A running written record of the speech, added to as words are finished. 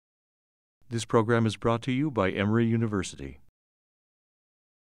This program is brought to you by Emory University.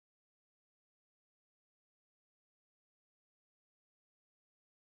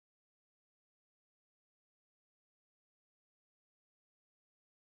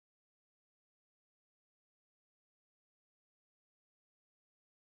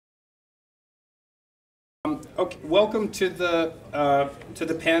 Okay, welcome to this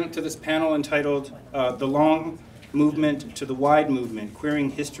panel entitled "The Long Movement to the Wide Movement: Queering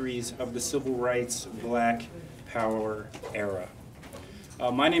Histories of the Civil Rights Black Power Era."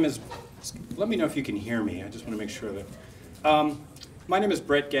 My name is. Let me know if you can hear me. I just want to make sure that. My name is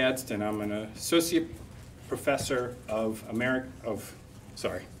Brett Gadsden. I'm an associate professor of I'm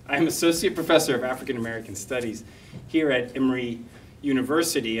associate professor of African American Studies here at Emory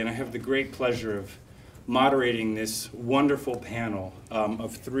University, and I have the great pleasure of moderating this wonderful panel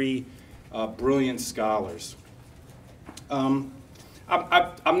of three brilliant scholars. I'm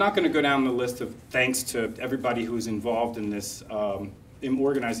not going to go down the list of thanks to everybody who was involved in this, in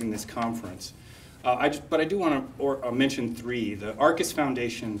organizing this conference. But I do want to mention three: the Arcus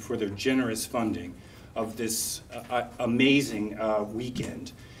Foundation for their generous funding of this amazing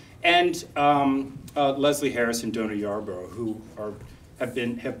weekend, and Leslie Harris and Donna Yarborough, who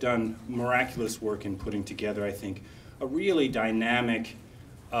have done miraculous work in putting together, I think, a really dynamic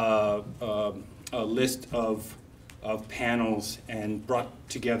list of panels, and brought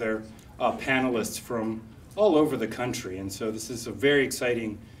together panelists from all over the country. And so this is a very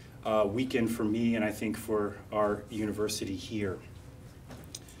exciting weekend for me, and I think for our university here.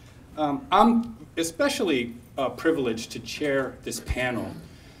 I'm especially privileged to chair this panel,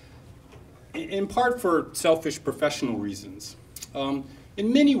 in part for selfish professional reasons. In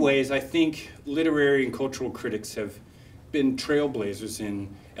many ways, I think literary and cultural critics have been trailblazers in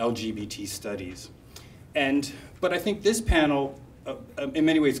LGBT studies. But I think this panel, in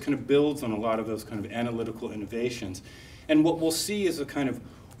many ways, kind of builds on a lot of those kind of analytical innovations. And what we'll see is a kind of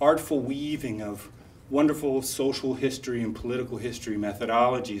artful weaving of wonderful social history and political history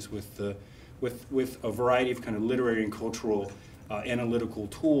methodologies with a variety of kind of literary and cultural analytical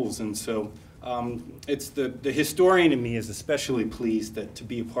tools. And so it's the historian in me is especially pleased to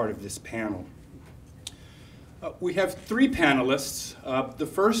be a part of this panel. We have three panelists. The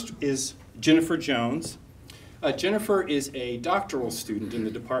first is Jennifer Jones. Jennifer is a doctoral student in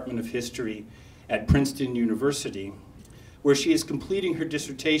the Department of History at Princeton University, where she is completing her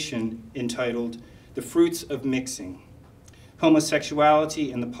dissertation entitled "The Fruits of Mixing: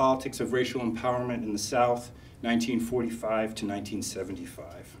 Homosexuality and the Politics of Racial Empowerment in the South, 1945 to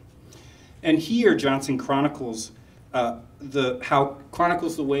 1975. And here, Johnson chronicles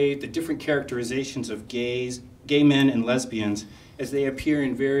the way the different characterizations of gay men and lesbians as they appear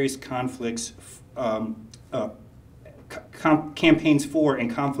in various conflicts, campaigns for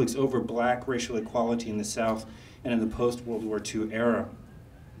and conflicts over black racial equality in the South and in the post-World War II era.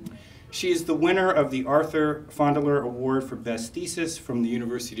 She is the winner of the Arthur Fondler Award for Best Thesis from the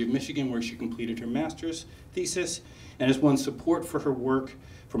University of Michigan, where she completed her master's thesis, and has won support for her work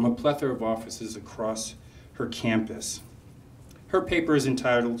from a plethora of offices across her campus. Her paper is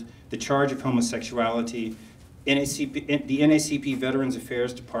entitled "The Charge of Homosexuality, the NAACP Veterans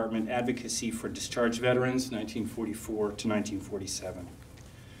Affairs Department Advocacy for Discharged Veterans, 1944 to 1947.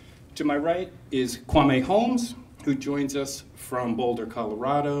 To my right is Kwame Holmes, who joins us from Boulder,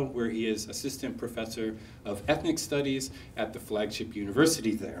 Colorado, where he is assistant professor of ethnic studies at the flagship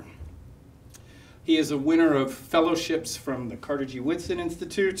university there. He is a winner of fellowships from the Carter G. Woodson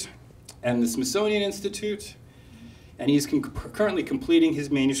Institute and the Smithsonian Institute, and he's currently completing his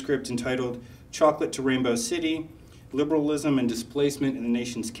manuscript entitled "Chocolate to Rainbow City: Liberalism and Displacement in the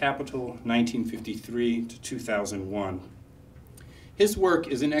Nation's Capital, 1953 to 2001. His work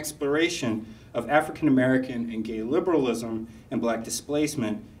is an exploration of African American and gay liberalism and black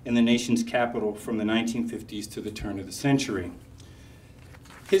displacement in the nation's capital from the 1950s to the turn of the century.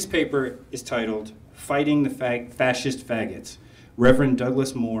 His paper is titled "Fighting the Fascist Faggots: Reverend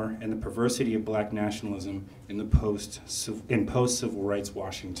Douglass Moore and the Perversity of Black Nationalism in Post-Civil Rights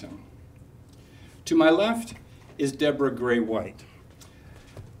Washington." To my left is Deborah Gray White.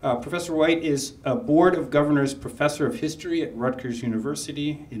 Professor White is a Board of Governors Professor of History at Rutgers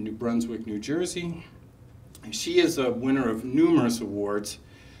University in New Brunswick, New Jersey. She is a winner of numerous awards,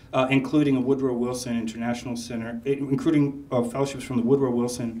 including a Woodrow Wilson International Center, including fellowships from the Woodrow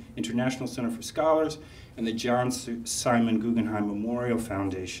Wilson International Center for Scholars and the John Simon Guggenheim Memorial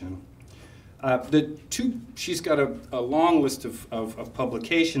Foundation. She's got a long list of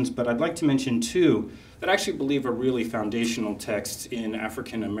publications, but I'd like to mention two that I actually believe are really foundational texts in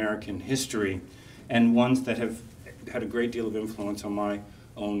African American history, and ones that have had a great deal of influence on my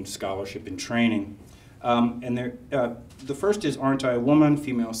own scholarship and training. The first is Aren't I a Woman?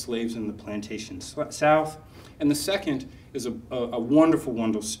 Female Slaves in the Plantation South. And the second is a wonderful,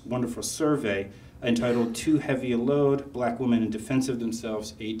 wonderful survey entitled Too Heavy a Load, Black Women in Defense of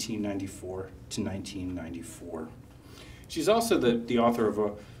Themselves, 1894 to 1994. She's also the author of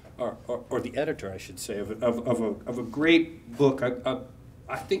or the editor, I should say, of a great book.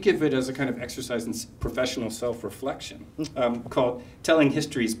 I think of it as a kind of exercise in professional self-reflection called Telling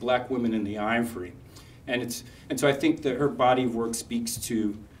Histories, Black Women in the Ivory. And so I think that her body of work speaks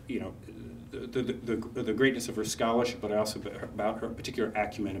to, the greatness of her scholarship, but also about her particular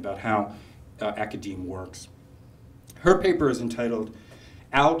acumen about how academe works. Her paper is entitled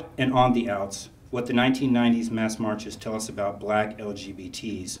Out and on the Outs, What the 1990s Mass Marches Tell Us About Black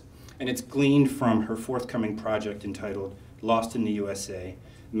LGBTs. And it's gleaned from her forthcoming project entitled Lost in the USA,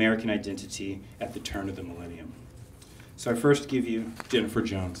 American Identity at the Turn of the Millennium. So I first give you Jennifer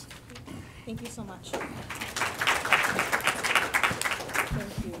Jones. Thank you so much.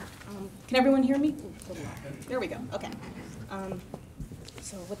 Thank you. Can everyone hear me? There we go. Okay.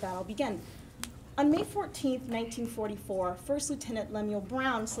 So with that, I'll begin. On May 14th, 1944, First Lieutenant Lemuel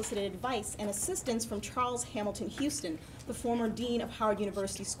Brown solicited advice and assistance from Charles Hamilton Houston, the former dean of Howard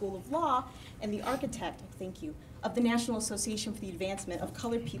University School of Law and the architect, thank you, of the National Association for the Advancement of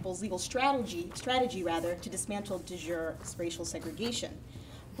Colored People's legal strategy to dismantle de jure racial segregation.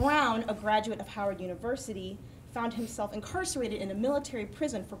 Brown, a graduate of Howard University, found himself incarcerated in a military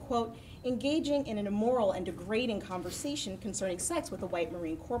prison for, quote, engaging in an immoral and degrading conversation concerning sex with a white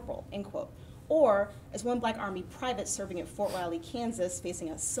Marine corporal, end quote. Or, as one Black Army private serving at Fort Riley, Kansas, facing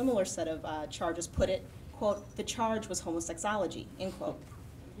a similar set of charges put it, quote, the charge was Homo-Sexology, end quote.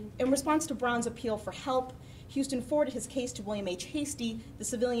 In response to Brown's appeal for help, Houston forwarded his case to William H. Hastie, the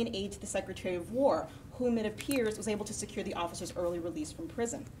civilian aide to the Secretary of War, whom it appears was able to secure the officer's early release from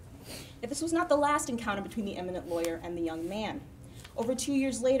prison. Yet this was not the last encounter between the eminent lawyer and the young man. Over 2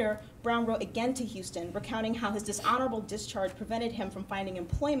 years later, Brown wrote again to Houston, recounting how his dishonorable discharge prevented him from finding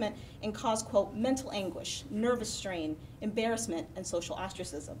employment and caused, quote, mental anguish, nervous strain, embarrassment, and social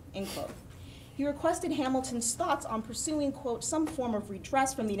ostracism, end quote. He requested Hamilton's thoughts on pursuing, quote, some form of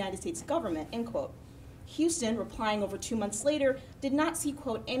redress from the United States government, end quote. Houston, replying over 2 months later, did not see,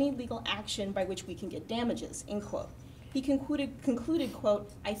 quote, any legal action by which we can get damages, end quote. He concluded,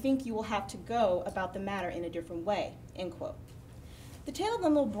 quote, I think you will have to go about the matter in a different way, end quote. The tale of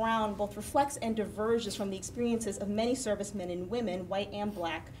Lemuel Brown both reflects and diverges from the experiences of many servicemen and women, white and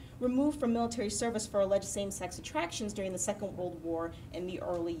Black, removed from military service for alleged same-sex attractions during the Second World War and the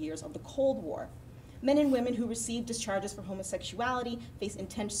early years of the Cold War. Men and women who received discharges for homosexuality face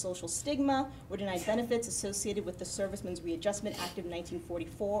intense social stigma, were denied benefits associated with the Servicemen's Readjustment Act of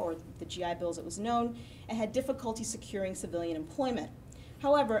 1944, or the GI Bill as it was known, and had difficulty securing civilian employment.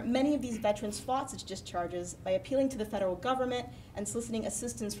 However, many of these veterans fought such discharges by appealing to the federal government and soliciting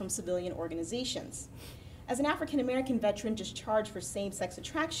assistance from civilian organizations. As an African-American veteran discharged for same-sex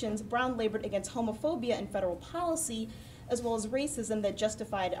attractions, Brown labored against homophobia in federal policy, as well as racism that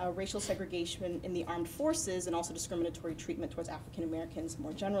justified racial segregation in the armed forces and also discriminatory treatment towards African-Americans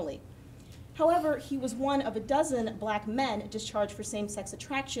more generally. However, he was one of a dozen Black men discharged for same-sex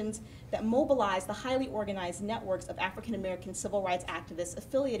attractions that mobilized the highly organized networks of African-American civil rights activists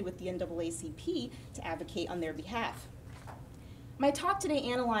affiliated with the NAACP to advocate on their behalf. My talk today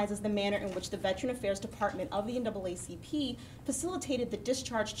analyzes the manner in which the Veteran Affairs Department of the NAACP facilitated the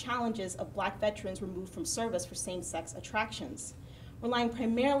discharge challenges of Black veterans removed from service for same-sex attractions. Relying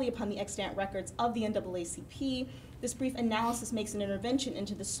primarily upon the extant records of the NAACP, this brief analysis makes an intervention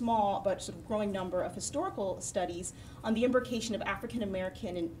into the small but sort of growing number of historical studies on the imbrication of African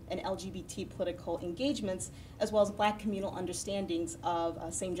American and LGBT political engagements, as well as Black communal understandings of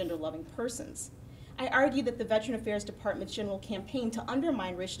same-gender loving persons. I argue that the Veteran Affairs Department's general campaign to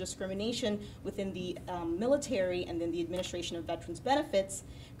undermine racial discrimination within the military and then the administration of veterans' benefits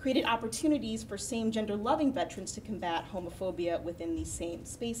created opportunities for same-gender loving veterans to combat homophobia within these same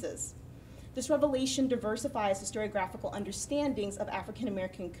spaces. This revelation diversifies historiographical understandings of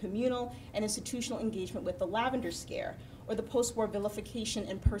African-American communal and institutional engagement with the Lavender Scare, or the post-war vilification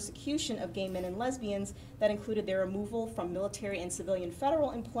and persecution of gay men and lesbians that included their removal from military and civilian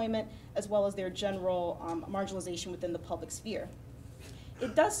federal employment, as well as their general marginalization within the public sphere.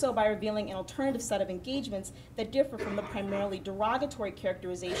 It does so by revealing an alternative set of engagements that differ from the primarily derogatory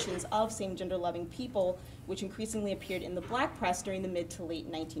characterizations of same-gender loving people, which increasingly appeared in the Black press during the mid to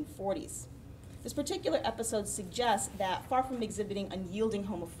late 1940s. This particular episode suggests that far from exhibiting unyielding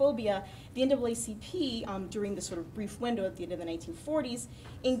homophobia, the NAACP, during this sort of brief window at the end of the 1940s,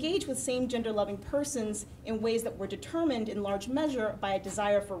 engaged with same gender-loving persons in ways that were determined in large measure by a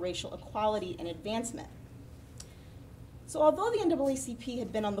desire for racial equality and advancement. So although the NAACP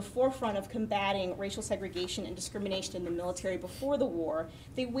had been on the forefront of combating racial segregation and discrimination in the military before the war,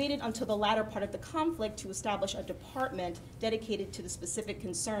 they waited until the latter part of the conflict to establish a department dedicated to the specific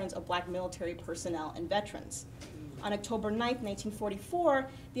concerns of Black military personnel and veterans. On October 9, 1944,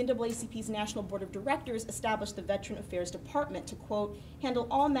 the NAACP's National Board of Directors established the Veteran Affairs Department to, quote, handle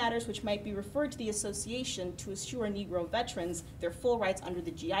all matters which might be referred to the association to assure Negro veterans their full rights under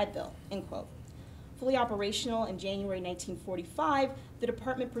the GI Bill, end quote. Fully operational in January 1945, the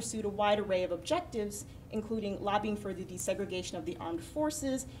department pursued a wide array of objectives, including lobbying for the desegregation of the armed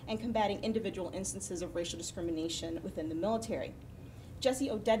forces and combating individual instances of racial discrimination within the military.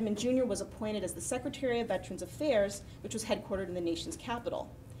 Jesse O. Dedman Jr. was appointed as the Secretary of Veterans Affairs, which was headquartered in the nation's capital.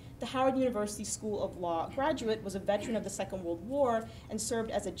 The Howard University School of Law graduate was a veteran of the Second World War and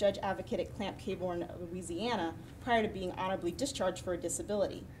served as a judge advocate at Camp Caborn, Louisiana, prior to being honorably discharged for a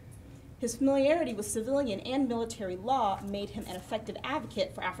disability. His familiarity with civilian and military law made him an effective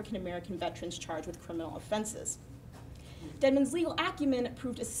advocate for African American veterans charged with criminal offenses. Dedman's legal acumen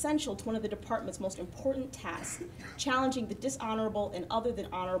proved essential to one of the department's most important tasks, challenging the dishonorable and other than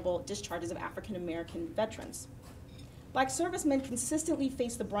honorable discharges of African American veterans. Black servicemen consistently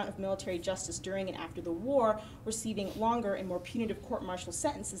faced the brunt of military justice during and after the war, receiving longer and more punitive court-martial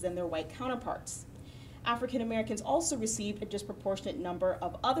sentences than their white counterparts. African Americans also received a disproportionate number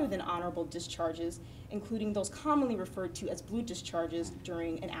of other than honorable discharges, including those commonly referred to as blue discharges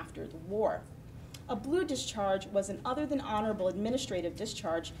during and after the war. A blue discharge was an other than honorable administrative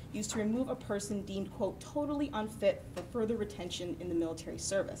discharge used to remove a person deemed, quote, totally unfit for further retention in the military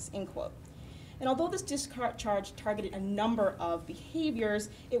service, end quote. And although this discharge targeted a number of behaviors,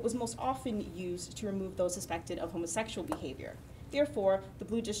 it was most often used to remove those suspected of homosexual behavior. Therefore, the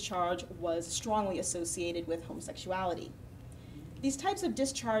blue discharge was strongly associated with homosexuality. These types of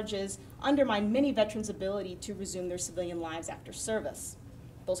discharges undermined many veterans' ability to resume their civilian lives after service.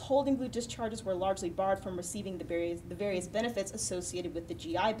 Those holding blue discharges were largely barred from receiving the various benefits associated with the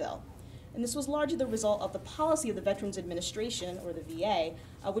GI Bill. And this was largely the result of the policy of the Veterans Administration, or the VA,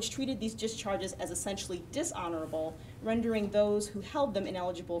 which treated these discharges as essentially dishonorable, rendering those who held them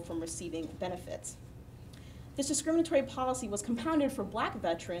ineligible from receiving benefits. This discriminatory policy was compounded for Black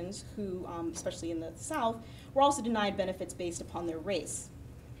veterans who, especially in the South, were also denied benefits based upon their race.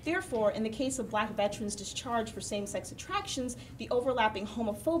 Therefore, in the case of Black veterans discharged for same-sex attractions, the overlapping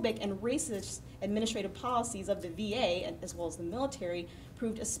homophobic and racist administrative policies of the VA, as well as the military,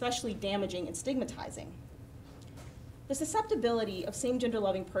 proved especially damaging and stigmatizing. The susceptibility of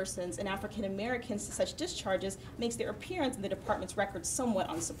same-gender-loving persons and African Americans to such discharges makes their appearance in the department's records somewhat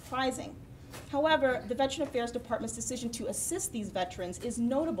unsurprising. However, the Veteran Affairs Department's decision to assist these veterans is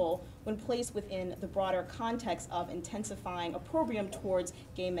notable when placed within the broader context of intensifying opprobrium towards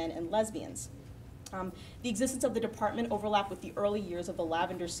gay men and lesbians. The existence of the department overlapped with the early years of the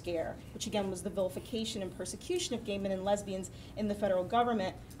Lavender Scare, which again was the vilification and persecution of gay men and lesbians in the federal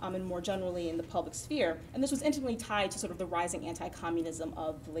government and more generally in the public sphere. And this was intimately tied to sort of the rising anti-communism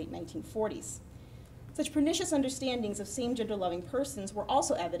of the late 1940s. Such pernicious understandings of same-gender-loving persons were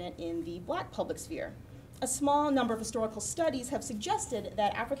also evident in the Black public sphere. A small number of historical studies have suggested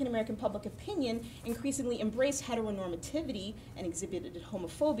that African-American public opinion increasingly embraced heteronormativity and exhibited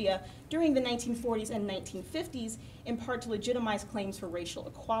homophobia during the 1940s and 1950s, in part to legitimize claims for racial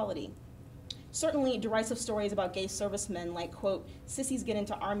equality. Certainly, derisive stories about gay servicemen like, quote, sissies get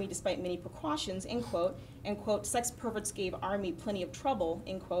into Army despite many precautions, end quote, and, quote, sex perverts gave Army plenty of trouble,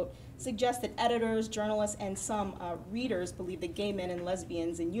 end quote, suggest that editors, journalists, and some readers believe that gay men and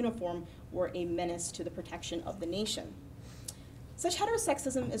lesbians in uniform were a menace to the protection of the nation. Such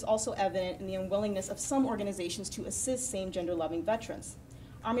heterosexism is also evident in the unwillingness of some organizations to assist same-gender-loving veterans.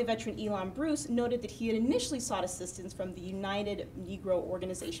 Army veteran Elon Bruce noted that he had initially sought assistance from the United Negro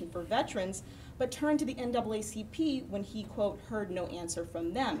Organization for Veterans, but turned to the NAACP when he, quote, heard no answer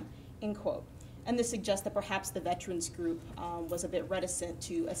from them, end quote. And this suggests that perhaps the veterans group was a bit reticent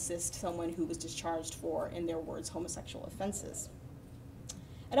to assist someone who was discharged for, in their words, homosexual offenses.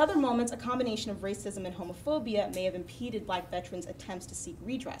 At other moments, a combination of racism and homophobia may have impeded Black veterans' attempts to seek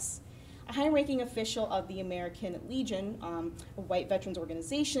redress. A high-ranking official of the American Legion, a white veterans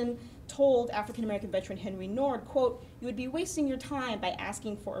organization, told African-American veteran Henry Nord, quote, you would be wasting your time by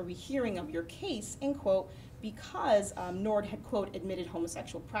asking for a rehearing of your case, end quote, because Nord had, quote, admitted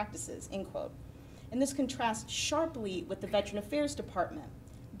homosexual practices, end quote. And this contrasts sharply with the Veteran Affairs Department.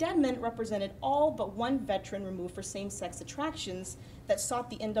 Dedman represented all but one veteran removed for same-sex attractions that sought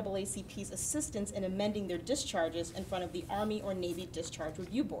the NAACP's assistance in amending their discharges in front of the Army or Navy discharge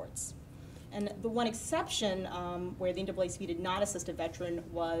review boards. And the one exception where the NAACP did not assist a veteran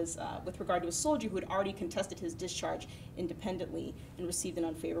was with regard to a soldier who had already contested his discharge independently and received an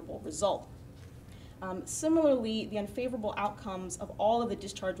unfavorable result. Similarly, the unfavorable outcomes of all of the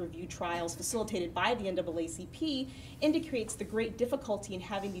discharge review trials facilitated by the NAACP indicates the great difficulty in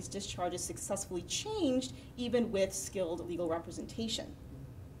having these discharges successfully changed, even with skilled legal representation.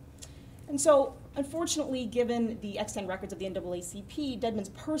 And so, unfortunately, given the extant records of the NAACP, Dedman's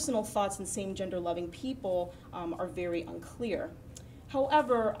personal thoughts on same-gender loving people are very unclear.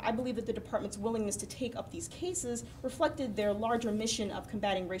 However, I believe that the department's willingness to take up these cases reflected their larger mission of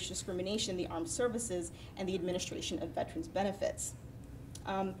combating racial discrimination in the armed services and the administration of veterans' benefits.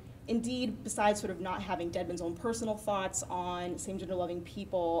 Indeed, besides sort of not having Dedman's own personal thoughts on same-gender loving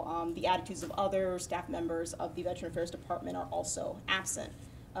people, the attitudes of other staff members of the Veteran Affairs Department are also absent.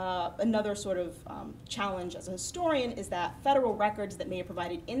 Another sort of challenge as a historian is that federal records that may have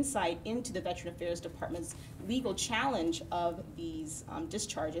provided insight into the Veteran Affairs Department's legal challenge of these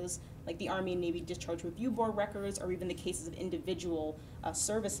discharges, like the Army and Navy Discharge Review Board records, or even the cases of individual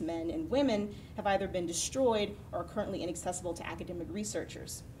servicemen and women, have either been destroyed or are currently inaccessible to academic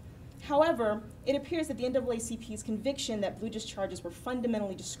researchers. However, it appears that the NAACP's conviction that blue discharges were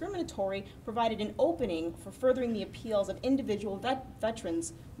fundamentally discriminatory provided an opening for furthering the appeals of individual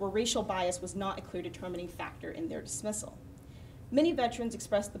veterans where racial bias was not a clear determining factor in their dismissal. Many veterans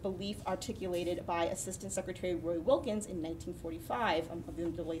expressed the belief articulated by Assistant Secretary Roy Wilkins in 1945 of the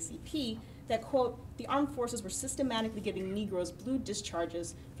NAACP that, quote, the armed forces were systematically giving Negroes blue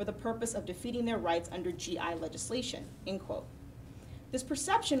discharges for the purpose of defeating their rights under GI legislation, end quote. This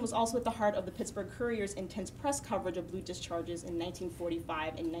perception was also at the heart of the Pittsburgh Courier's intense press coverage of blue discharges in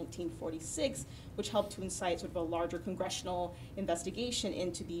 1945 and 1946, which helped to incite sort of a larger congressional investigation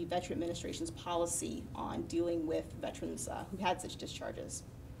into the Veteran Administration's policy on dealing with veterans who had such discharges.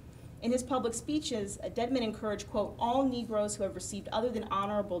 In his public speeches, Dedman encouraged, quote, all Negroes who have received other than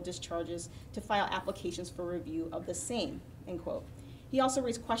honorable discharges to file applications for review of the same, end quote. He also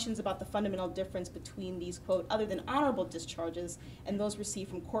raised questions about the fundamental difference between these, quote, other than honorable discharges and those received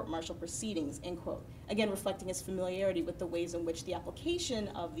from court-martial proceedings, end quote, again reflecting his familiarity with the ways in which the application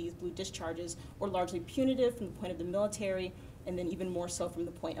of these blue discharges were largely punitive from the point of the military and then even more so from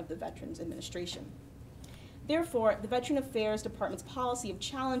the point of the Veterans Administration. Therefore, the Veteran Affairs Department's policy of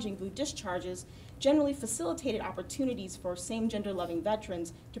challenging blue discharges generally facilitated opportunities for same-gender loving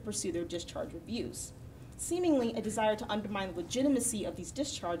veterans to pursue their discharge reviews. Seemingly, a desire to undermine the legitimacy of these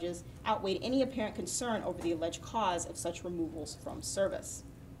discharges outweighed any apparent concern over the alleged cause of such removals from service.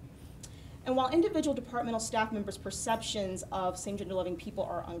 And while individual departmental staff members' perceptions of same-gender loving people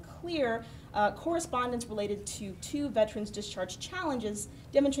are unclear, correspondence related to two veterans' discharge challenges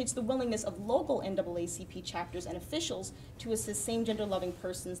demonstrates the willingness of local NAACP chapters and officials to assist same-gender loving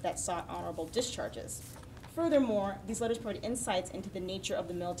persons that sought honorable discharges. Furthermore, these letters provide insights into the nature of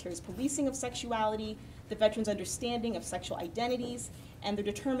the military's policing of sexuality, the veterans' understanding of sexual identities, and their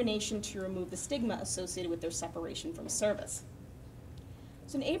determination to remove the stigma associated with their separation from service.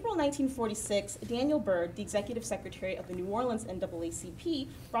 So in April 1946, Daniel Byrd, the executive secretary of the New Orleans NAACP,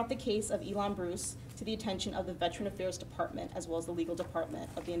 brought the case of Elon Bruce to the attention of the Veteran Affairs Department as well as the legal department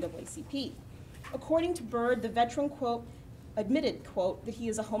of the NAACP. According to Byrd, the veteran, quote, admitted, quote, that he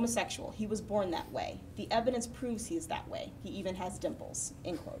is a homosexual. He was born that way. The evidence proves he is that way. He even has dimples,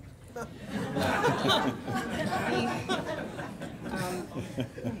 end quote.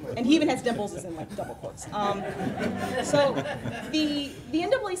 And he even has dimples as in like double quotes. So the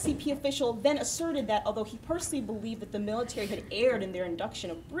NAACP official then asserted that although he personally believed that the military had erred in their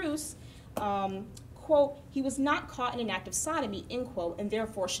induction of Bruce, quote, he was not caught in an act of sodomy, end quote, and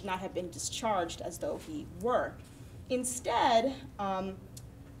therefore should not have been discharged as though he were. Instead,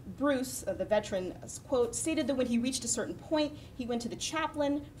 Bruce, the veteran, quote, stated that when he reached a certain point, he went to the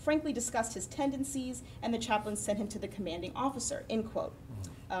chaplain, frankly discussed his tendencies, and the chaplain sent him to the commanding officer, end quote.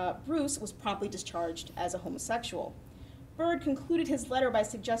 Bruce was promptly discharged as a homosexual. Byrd concluded his letter by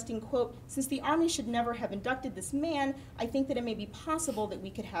suggesting, quote, since the Army should never have inducted this man, I think that it may be possible that we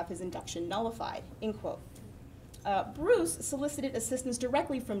could have his induction nullified, end quote. Bruce solicited assistance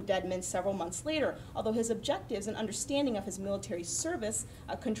directly from Dedman several months later, although his objectives and understanding of his military service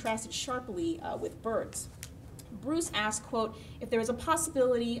contrasted sharply with Byrd's. Bruce asked, quote, if there is a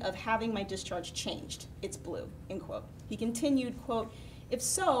possibility of having my discharge changed, it's blue, end quote. He continued, quote, if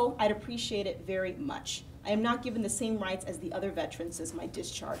so, I'd appreciate it very much. I am not given the same rights as the other veterans as my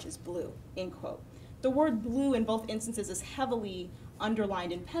discharge is blue, end quote. The word blue in both instances is heavily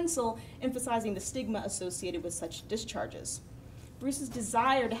underlined in pencil, emphasizing the stigma associated with such discharges. Bruce's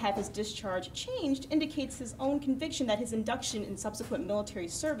desire to have his discharge changed indicates his own conviction that his induction in subsequent military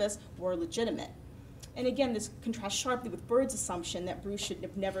service were legitimate. And again, this contrasts sharply with Byrd's assumption that Bruce should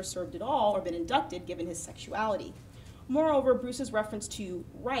have never served at all or been inducted given his sexuality. Moreover, Bruce's reference to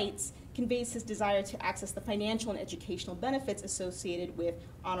rights conveys his desire to access the financial and educational benefits associated with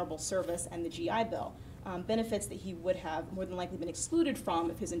honorable service and the GI Bill, benefits that he would have more than likely been excluded from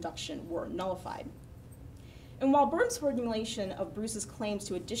if his induction were nullified. And while Byrd's formulation of Bruce's claims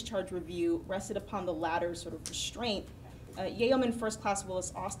to a discharge review rested upon the latter's sort of restraint, Yeoman First Class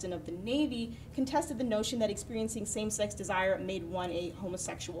Willis Austin of the Navy contested the notion that experiencing same-sex desire made one a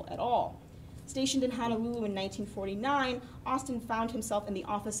homosexual at all. Stationed in Honolulu in 1949, Austin found himself in the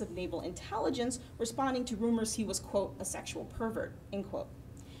Office of Naval Intelligence responding to rumors he was, quote, a sexual pervert, end quote.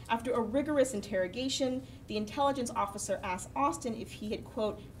 After a rigorous interrogation, the intelligence officer asked Austin if he had,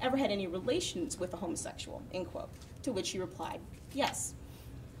 quote, ever had any relations with a homosexual, end quote, to which he replied, yes.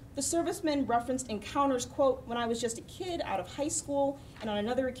 The serviceman referenced encounters, quote, when I was just a kid out of high school and on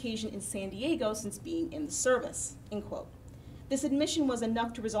another occasion in San Diego since being in the service, end quote. This admission was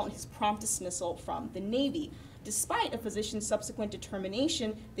enough to result in his prompt dismissal from the Navy, despite a physician's subsequent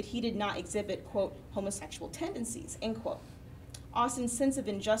determination that he did not exhibit, quote, homosexual tendencies, end quote. Austin's sense of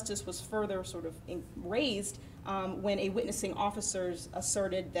injustice was further sort of raised when a witnessing officer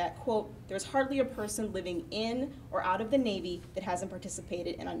asserted that, quote, there's hardly a person living in or out of the Navy that hasn't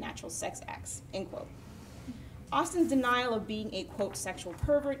participated in unnatural sex acts, end quote. Austin's denial of being a, quote, sexual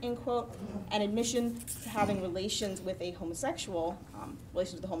pervert, end quote, and admission to having relations with a homosexual,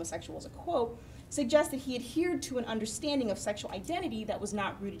 relations with a homosexual as a quote, suggests that he adhered to an understanding of sexual identity that was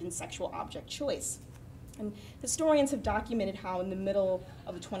not rooted in sexual object choice. And historians have documented how in the middle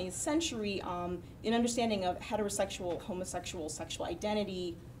of the 20th century, an understanding of heterosexual, homosexual sexual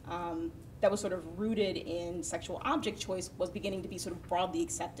identity that was sort of rooted in sexual object choice was beginning to be sort of broadly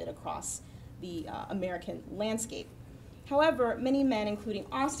accepted across the American landscape. However, many men, including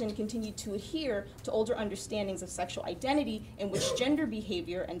Austin, continued to adhere to older understandings of sexual identity in which gender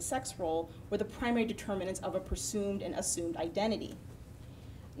behavior and sex role were the primary determinants of a presumed and assumed identity.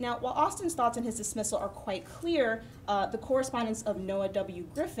 Now, while Austin's thoughts on his dismissal are quite clear, the correspondence of Noah W.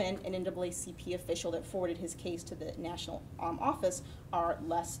 Griffin, an NAACP official that forwarded his case to the national office, are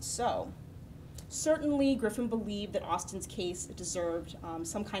less so. Certainly, Griffin believed that Austin's case deserved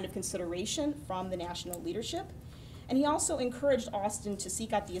some kind of consideration from the national leadership, and he also encouraged Austin to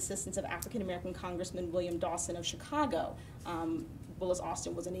seek out the assistance of African-American Congressman William Dawson of Chicago. Willis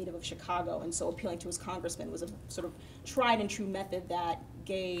Austin was a native of Chicago, and so appealing to his congressman was a sort of tried and true method that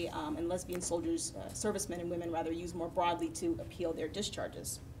gay and lesbian soldiers, servicemen and women rather, use more broadly to appeal their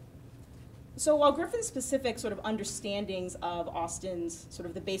discharges. So while Griffin's specific sort of understandings of Austin's, sort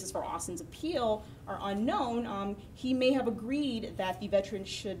of the basis for Austin's appeal are unknown, he may have agreed that the veteran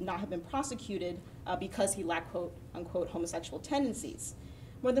should not have been prosecuted because he lacked, quote, unquote, homosexual tendencies.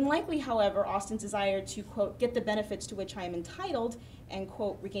 More than likely, however, Austin's desire to, quote, get the benefits to which I am entitled and,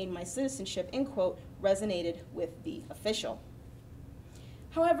 quote, regain my citizenship, end quote, resonated with the official.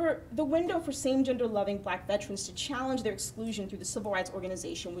 However, the window for same-gender loving black veterans to challenge their exclusion through the Civil Rights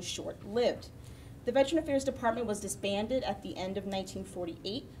Organization was short-lived. The Veteran Affairs Department was disbanded at the end of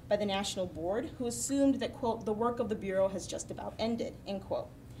 1948 by the National Board, who assumed that, quote, the work of the Bureau has just about ended, end quote.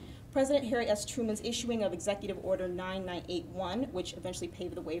 President Harry S. Truman's issuing of Executive Order 9981, which eventually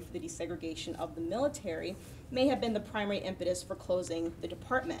paved the way for the desegregation of the military, may have been the primary impetus for closing the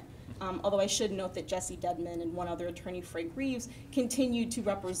department. Although I should note that Jesse Dedman and one other attorney, Frank Reeves, continued to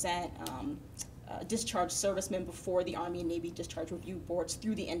represent discharged servicemen before the Army and Navy Discharge Review Boards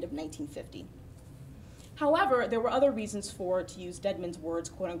through the end of 1950. However, there were other reasons for, to use Dedman's words,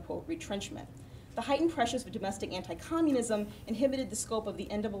 quote unquote, retrenchment. The heightened pressures of domestic anti-communism inhibited the scope of the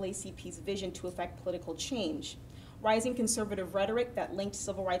NAACP's vision to effect political change. Rising conservative rhetoric that linked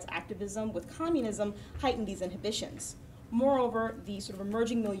civil rights activism with communism heightened these inhibitions. Moreover, the sort of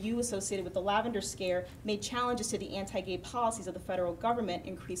emerging milieu associated with the Lavender Scare made challenges to the anti-gay policies of the federal government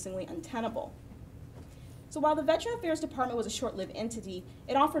increasingly untenable. So while the Veteran Affairs Department was a short-lived entity,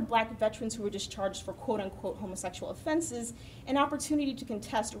 it offered black veterans who were discharged for quote-unquote homosexual offenses an opportunity to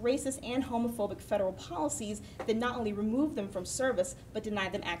contest racist and homophobic federal policies that not only removed them from service, but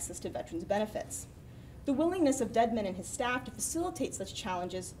denied them access to veterans' benefits. The willingness of Dedman and his staff to facilitate such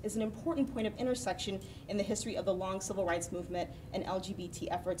challenges is an important point of intersection in the history of the long civil rights movement and LGBT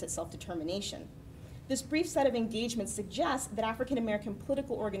efforts at self-determination. This brief set of engagements suggests that African American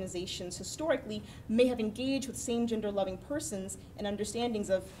political organizations historically may have engaged with same-gender loving persons and understandings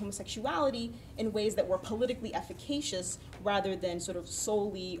of homosexuality in ways that were politically efficacious rather than sort of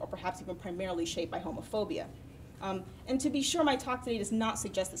solely or perhaps even primarily shaped by homophobia. And to be sure, my talk today does not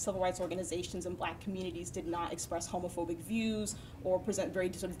suggest that civil rights organizations and black communities did not express homophobic views or present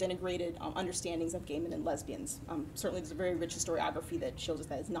very sort of denigrated understandings of gay men and lesbians. Certainly there's a very rich historiography that shows us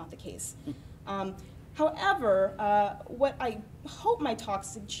that is not the case. However, what I hope my talk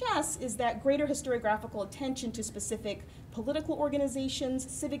suggests is that greater historiographical attention to specific political organizations,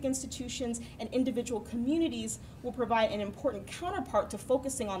 civic institutions, and individual communities will provide an important counterpart to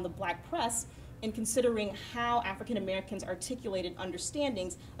focusing on the black press in considering how African Americans articulated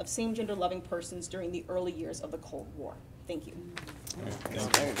understandings of same-gender loving persons during the early years of the Cold War. Thank you.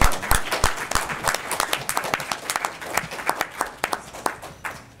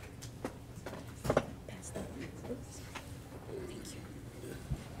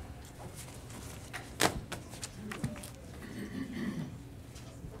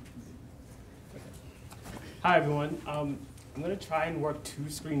 Hi, everyone. I'm going to try and work two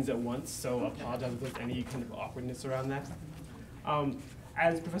screens at once, so apologize if there's any kind of awkwardness around that.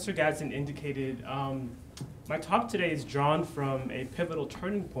 As Professor Gadsden indicated, my talk today is drawn from a pivotal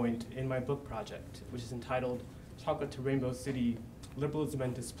turning point in my book project, which is entitled Chocolate to Rainbow City, Liberalism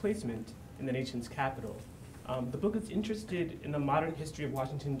and Displacement in the Nation's Capital. The book is interested in the modern history of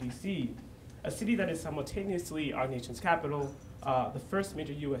Washington, D.C., a city that is simultaneously our nation's capital, the first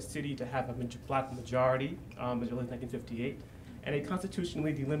major U.S. city to have a black majority as early as 1958, and a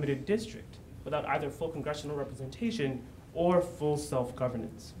constitutionally delimited district without either full congressional representation or full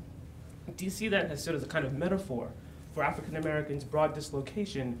self-governance. D.C. then has stood as a kind of metaphor for African Americans' broad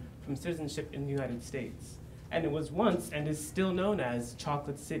dislocation from citizenship in the United States. And it was once and is still known as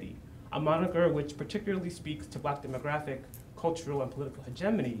Chocolate City, a moniker which particularly speaks to black demographic, cultural, and political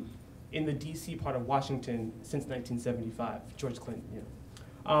hegemony in the D.C. part of Washington since 1975, George Clinton.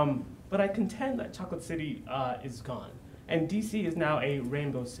 But I contend that Chocolate City is gone, and D.C. is now a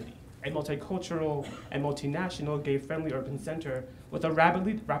rainbow city, a multicultural and multinational gay-friendly urban center with a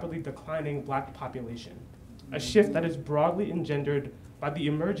rapidly declining black population, a shift that is broadly engendered by the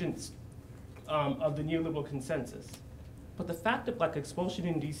emergence of the neoliberal consensus. But the fact of black expulsion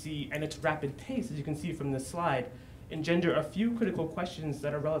in D.C. and its rapid pace, as you can see from this slide, engender a few critical questions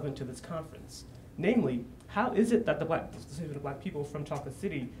that are relevant to this conference. Namely, how is it that the black people from Chocolate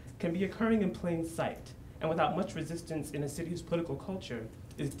City can be occurring in plain sight and without much resistance in a city whose political culture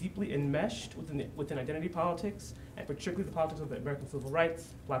is deeply enmeshed within identity politics, and particularly the politics of the American civil rights,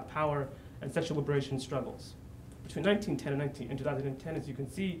 black power, and sexual liberation struggles. Between 1910 and 2010, as you can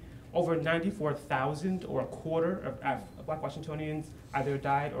see, over 94,000, or a quarter of black Washingtonians either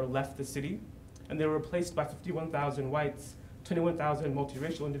died or left the city, and they were replaced by 51,000 whites, 21,000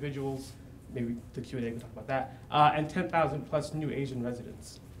 multiracial individuals, maybe the Q&A can talk about that, and 10,000 plus new Asian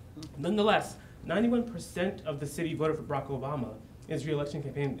residents. Nonetheless, 91% of the city voted for Barack Obama in his re-election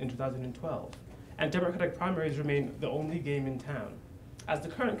campaign in 2012, and Democratic primaries remain the only game in town. As the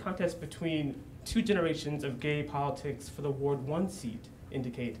current contest between two generations of gay politics for the Ward 1 seat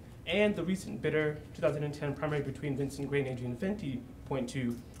indicate, and the recent bitter 2010 primary between Vincent Gray and Adrian Fenty point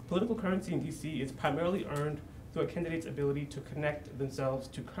to, political currency in D.C. is primarily earned through a candidate's ability to connect themselves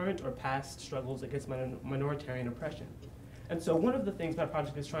to current or past struggles against minoritarian oppression. And so one of the things my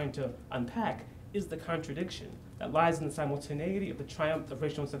project is trying to unpack is the contradiction that lies in the simultaneity of the triumph of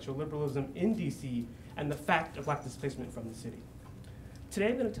racial and sexual liberalism in D.C. and the fact of black displacement from the city. Today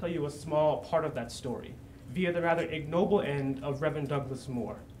I'm going to tell you a small part of that story via the rather ignoble end of Reverend Douglas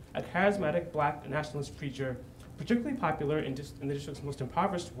Moore, a charismatic black nationalist preacher particularly popular in the district's most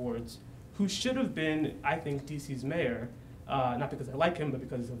impoverished wards, who should have been, I think, D.C.'s mayor, not because I like him, but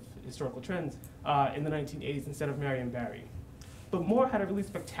because of historical trends, in the 1980s instead of Marion Barry. But Moore had a really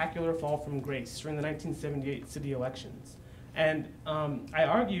spectacular fall from grace during the 1978 city elections. And I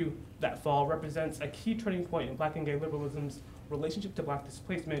argue that fall represents a key turning point in black and gay liberalism's relationship to black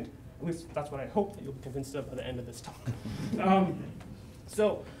displacement. At least that's what I hope that you'll be convinced of by the end of this talk.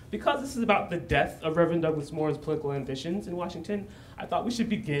 So, because this is about the death of Reverend Douglas Moore's political ambitions in Washington, I thought we should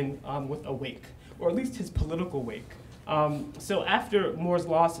begin with a wake, or at least his political wake. So after Moore's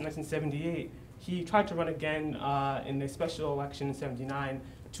loss in 1978, he tried to run again in the special election in '79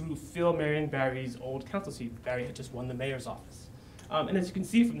 to fill Marion Barry's old council seat. Barry had just won the mayor's office. And as you can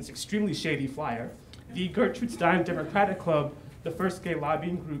see from this extremely shady flyer, the Gertrude Stein Democratic Club, the first gay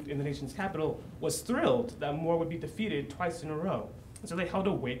lobbying group in the nation's capital, was thrilled that Moore would be defeated twice in a row. And so they held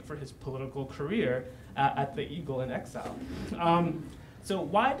a wake for his political career at the Eagle in exile. So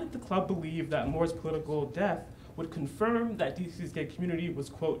why did the club believe that Moore's political death would confirm that DC's gay community was,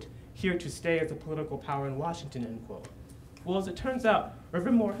 quote, here to stay as a political power in Washington, end quote? Well, as it turns out,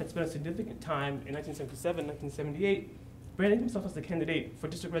 Reverend Moore had spent a significant time in 1977, 1978, branding himself as the candidate for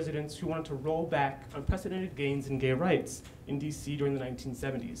district residents who wanted to roll back unprecedented gains in gay rights in DC during the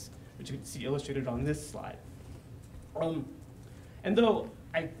 1970s, which you can see illustrated on this slide. And though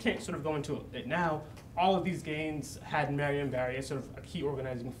I can't sort of go into it now, all of these gains had Marion Barry as sort of a key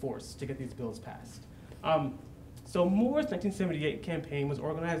organizing force to get these bills passed. So Moore's 1978 campaign was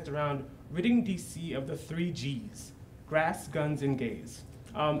organized around ridding DC of the 3 Gs, grass, guns, and gays.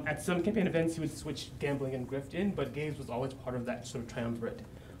 At some campaign events, he would switch gambling and grift in, but gays was always part of that sort of triumvirate.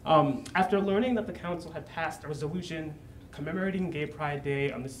 After learning that the council had passed a resolution commemorating Gay Pride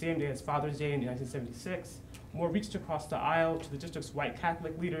Day on the same day as Father's Day in 1976, Moore reached across the aisle to the district's white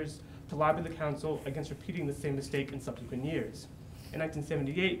Catholic leaders to lobby the council against repeating the same mistake in subsequent years. In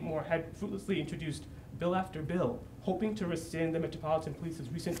 1978, Moore had fruitlessly introduced bill after bill, hoping to rescind the Metropolitan Police's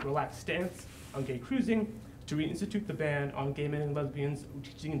recent relaxed stance on gay cruising, to reinstitute the ban on gay men and lesbians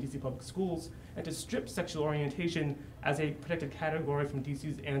teaching in DC public schools, and to strip sexual orientation as a protected category from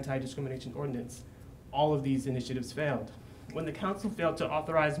DC's anti-discrimination ordinance. All of these initiatives failed. When the council failed to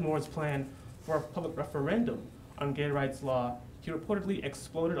authorize Moore's plan for a public referendum on gay rights law, he reportedly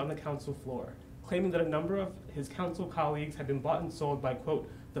exploded on the council floor, claiming that a number of his council colleagues had been bought and sold by, quote,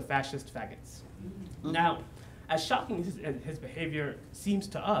 the fascist faggots. Now, as shocking as his behavior seems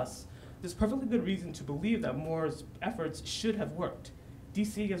to us, there's perfectly good reason to believe that Moore's efforts should have worked.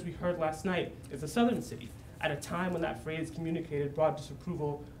 DC, as we heard last night, is a southern city, at a time when that phrase communicated broad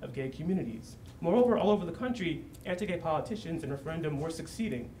disapproval of gay communities. Moreover, all over the country, anti-gay politicians in referendum were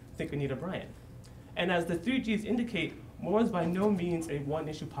succeeding. Think Anita Bryant. And as the 3 Gs indicate, Moore was by no means a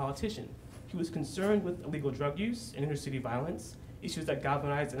one-issue politician. He was concerned with illegal drug use and inner-city violence, issues that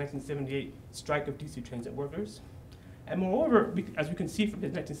galvanized the 1978 strike of DC transit workers. And moreover, as we can see from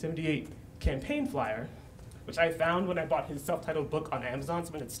his 1978 campaign flyer, which I found when I bought his self-titled book on Amazon,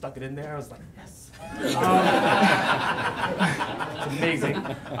 someone had stuck it in there, I was like, yes. It's amazing.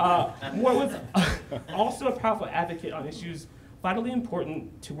 Moore was also a powerful advocate on issues vitally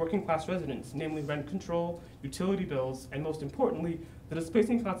important to working class residents, namely rent control, utility bills, and most importantly, the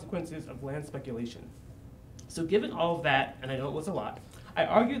displacing consequences of land speculation. So given all of that, and I know it was a lot, I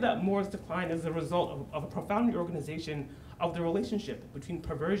argue that Moore's decline is the result of a profound reorganization of the relationship between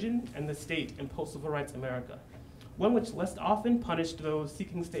perversion and the state in post-civil rights America, one which less often punished those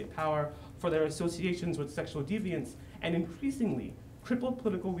seeking state power for their associations with sexual deviance, and increasingly crippled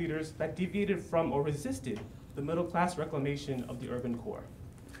political leaders that deviated from or resisted the middle-class reclamation of the urban core.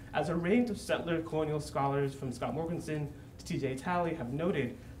 As a range of settler colonial scholars from Scott Morgenson to T.J. Talley have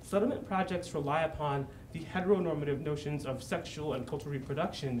noted, settlement projects rely upon the heteronormative notions of sexual and cultural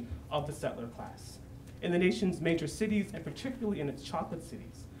reproduction of the settler class. In the nation's major cities, and particularly in its chocolate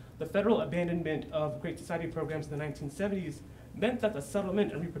cities, the federal abandonment of Great Society programs in the 1970s meant that the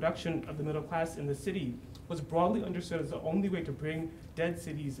settlement and reproduction of the middle class in the city was broadly understood as the only way to bring dead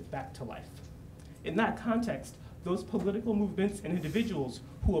cities back to life. In that context, those political movements and individuals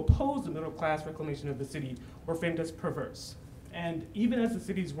who opposed the middle class reclamation of the city were framed as perverse. And even as the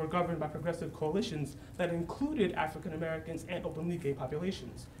cities were governed by progressive coalitions that included African Americans and openly gay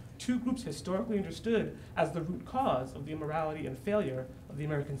populations, two groups historically understood as the root cause of the immorality and failure of the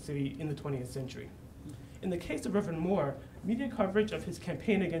American city in the 20th century. In the case of Reverend Moore, media coverage of his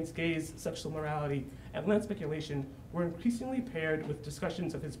campaign against gays, sexual morality, and land speculation were increasingly paired with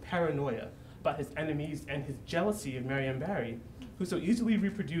discussions of his paranoia about his enemies and his jealousy of Marion Barry, who so easily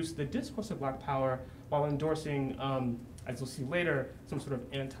reproduced the discourse of Black power while endorsing, as we'll see later, some sort of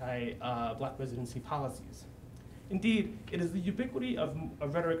anti-Black residency policies. Indeed, it is the ubiquity of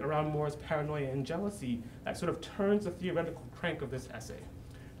rhetoric around Moore's paranoia and jealousy that sort of turns the theoretical crank of this essay.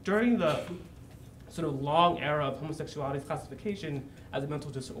 During the sort of long era of homosexuality's classification as a mental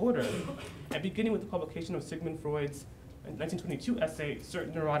disorder, and beginning with the publication of Sigmund Freud's 1922 essay,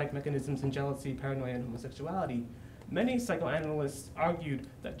 Certain Neurotic Mechanisms in Jealousy, Paranoia, and Homosexuality, many psychoanalysts argued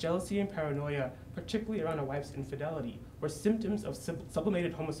that jealousy and paranoia, particularly around a wife's infidelity, were symptoms of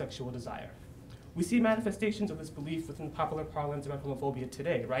sublimated homosexual desire. We see manifestations of this belief within the popular parlance about homophobia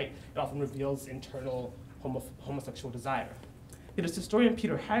today, right? It often reveals internal homosexual desire. Yet as historian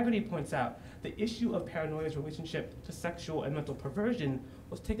Peter Haggerty points out, the issue of paranoia's relationship to sexual and mental perversion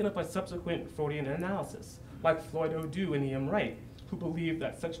was taken up by subsequent Freudian analysis, like Floyd O'Dew and E.M. Wright, who believed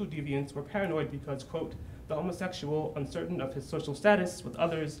that sexual deviants were paranoid because, quote, the homosexual, uncertain of his social status with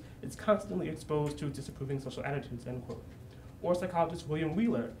others, is constantly exposed to disapproving social attitudes, end quote. Or psychologist William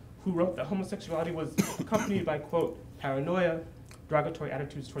Wheeler, who wrote that homosexuality was accompanied by, quote, paranoia, derogatory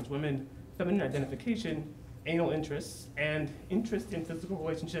attitudes towards women, feminine identification, anal interests, and interest in physical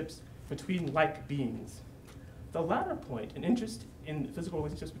relationships between like beings. The latter point, an interest in physical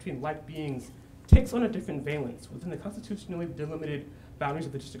relationships between like beings, takes on a different valence within the constitutionally delimited boundaries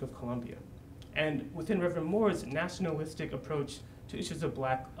of the District of Columbia, and within Reverend Moore's nationalistic approach to issues of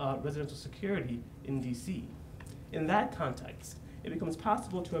black residential security in DC. In that context, it becomes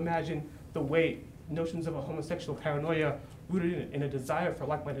possible to imagine the way notions of a homosexual paranoia rooted in a desire for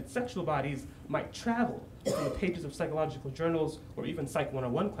like-minded sexual bodies might travel from the pages of psychological journals or even Psych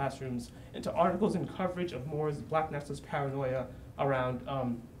 101 classrooms into articles and coverage of Moore's black nationalist paranoia around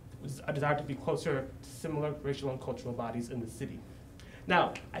a desire to be closer to similar racial and cultural bodies in the city.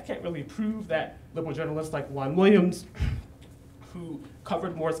 Now, I can't really prove that liberal journalists like Juan Williams, who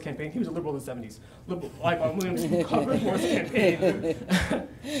covered Moore's campaign, he was a liberal in the 70s, like Juan Williams, who covered Moore's campaign,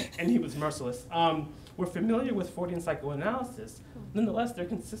 and he was merciless, were familiar with Freudian psychoanalysis. Nonetheless, their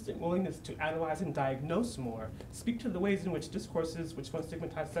consistent willingness to analyze and diagnose Moore speak to the ways in which discourses which once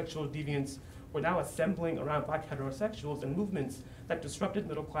stigmatized sexual deviance were now assembling around black heterosexuals and movements that disrupted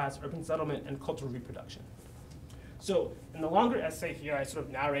middle-class urban settlement and cultural reproduction. So in the longer essay here, I sort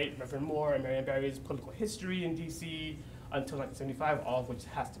of narrate Reverend Moore and Marianne Barry's political history in DC until 1975, all of which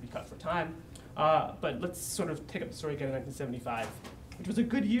has to be cut for time. But let's sort of take up the story again in 1975, which was a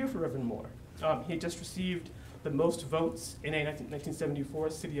good year for Reverend Moore. He had just received the most votes in a 1974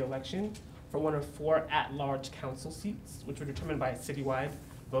 city election for one of 4 at-large council seats, which were determined by a citywide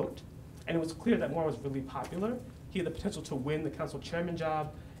vote. And it was clear that Moore was really popular. He had the potential to win the council chairman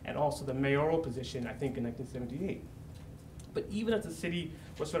job and also the mayoral position, I think, in 1978. But even as the city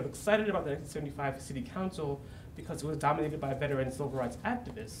was sort of excited about the 1975 city council because it was dominated by veteran civil rights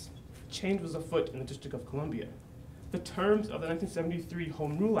activists, change was afoot in the District of Columbia. The terms of the 1973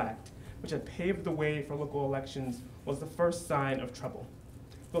 Home Rule Act, which had paved the way for local elections, was the first sign of trouble.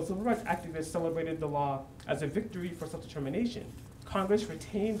 Though civil rights activists celebrated the law as a victory for self-determination, Congress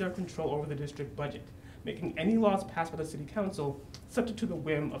retained their control over the district budget, making any laws passed by the city council subject to the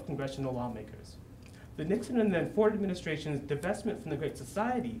whim of congressional lawmakers. The Nixon and then Ford administration's divestment from the Great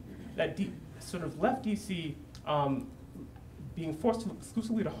Society that sort of left DC being forced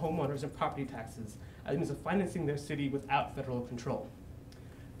exclusively to homeowners and property taxes as a means of financing their city without federal control.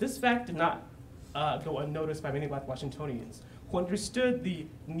 This fact did not go unnoticed by many black Washingtonians who understood the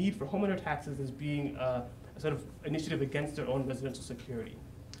need for homeowner taxes as being a sort of initiative against their own residential security.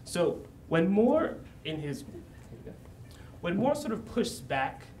 So when Moore sort of pushed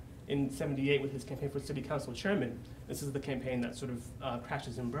back in '78 with his campaign for city council chairman, this is the campaign that sort of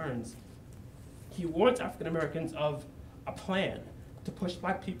crashes and burns, he warns African Americans of a plan to push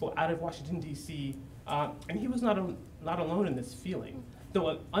black people out of Washington, D.C., and he was not alone in this feeling.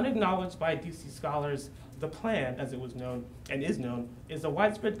 Though unacknowledged by DC scholars, the plan, as it was known and is known, is a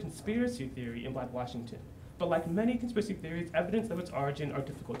widespread conspiracy theory in black Washington. But like many conspiracy theories, evidence of its origin are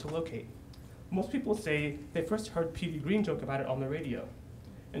difficult to locate. Most people say they first heard P.D. Green joke about it on the radio.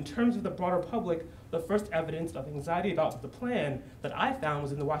 In terms of the broader public, the first evidence of anxiety about the plan that I found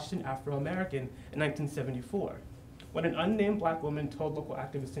was in the Washington Afro-American in 1974, when an unnamed black woman told local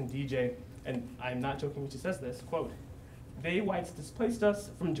activist and DJ, and I'm not joking when she says this, quote, "They whites displaced us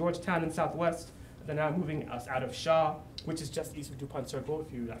from Georgetown and Southwest. They're now moving us out of Shaw," which is just east of DuPont Circle,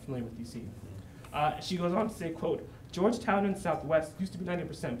 if you're not familiar with DC. She goes on to say, quote, "Georgetown and Southwest used to be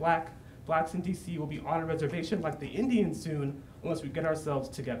 90% black. Blacks in DC will be on a reservation like the Indians soon unless we get ourselves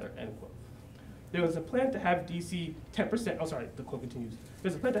together," end quote. There was a plan to have DC 10%, oh sorry, the quote continues.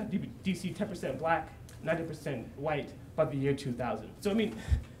 There's a plan to have DC 10% black, 90% white by the year 2000. So I mean,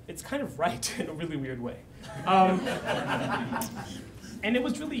 it's kind of right in a really weird way. And it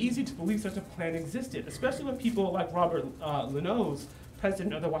was really easy to believe such a plan existed, especially when people like Robert Leno's,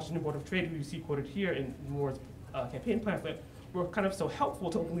 president of the Washington Board of Trade, who you see quoted here in Moore's campaign pamphlet, were kind of so helpful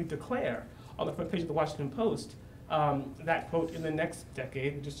to openly declare on the front page of the Washington Post that, quote, "In the next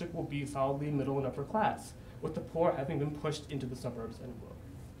decade, the district will be solidly middle and upper class, with the poor having been pushed into the suburbs," end quote.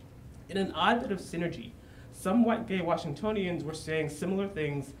 In an odd bit of synergy, some white gay Washingtonians were saying similar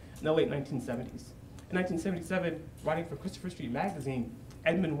things in the late 1970s. In 1977, writing for Christopher Street magazine,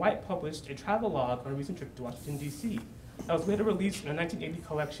 Edmund White published a travelogue on a recent trip to Washington, D.C. that was later released in a 1980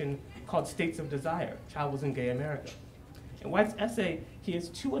 collection called States of Desire, Travels in Gay America. In White's essay, he has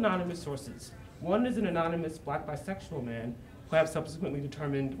 2 anonymous sources. One is an anonymous black bisexual man who I have subsequently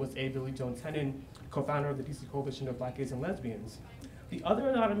determined was A. Billy Jones Hennon, co-founder of the DC Coalition of Black Gays and Lesbians. The other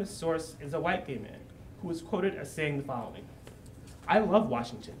anonymous source is a white gay man who is quoted as saying the following: "I love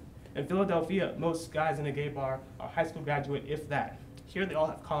Washington. In Philadelphia, most guys in a gay bar are high school graduate, if that. Here they all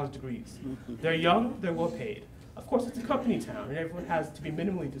have college degrees. They're young, they're well paid. Of course, it's a company town, and everyone has to be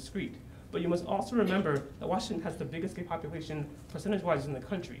minimally discreet. But you must also remember that Washington has the biggest gay population percentage-wise in the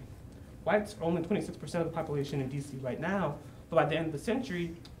country. Whites are only 26% of the population in DC right now, but by the end of the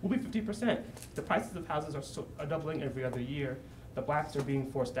century, will be 50%. The prices of houses are doubling every other year. The blacks are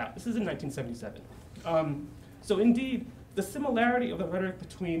being forced out. This is in 1977. So indeed, the similarity of the rhetoric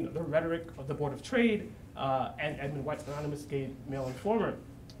between the rhetoric of the Board of Trade and Edmund White's anonymous gay male informer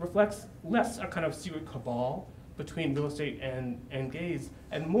reflects less a kind of secret cabal between real estate and gays,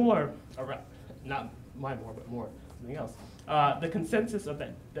 and more, not my more, but more, something else. The consensus of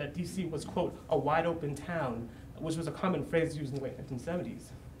that DC was, quote, a wide open town, which was a common phrase used in the late 1970s.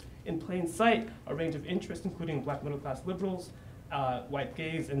 In plain sight, a range of interests, including black middle class liberals, white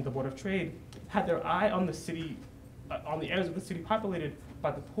gays, and the Board of Trade, had their eye on the city, on the areas of the city populated by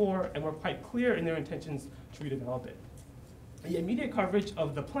the poor, and were quite clear in their intentions to redevelop it. The immediate coverage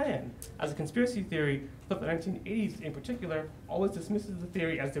of the plan as a conspiracy theory, but the 1980s in particular, always dismisses the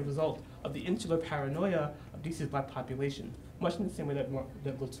theory as the result of the insular paranoia of DC's black population, much in the same way that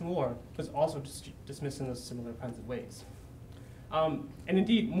Moore was also dismissed in those similar kinds of ways. And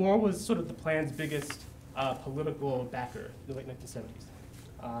indeed, Moore was sort of the plan's biggest political backer in the late 1970s.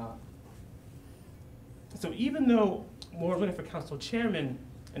 So even though Moore running for council chairman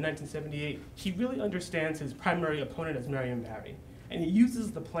in 1978, he really understands his primary opponent as Marion Barry. And he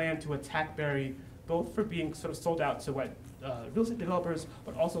uses the plan to attack Barry both for being sort of sold out to white real estate developers,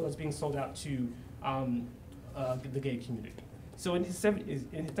 but also as being sold out to the gay community. So in his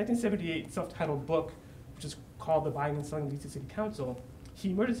 1978 self-titled book, which is called The Buying and Selling of DC City Council,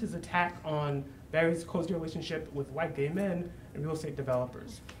 he murders his attack on Barry's cozy relationship with white gay men and real estate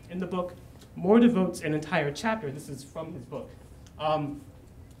developers. In the book, Moore devotes an entire chapter, this is from his book,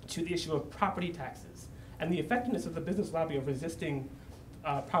 to the issue of property taxes and the effectiveness of the business lobby of resisting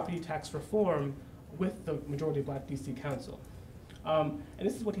property tax reform with the majority black DC council. And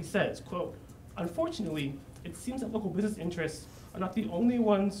this is what he says, quote, unfortunately, it seems that local business interests are not the only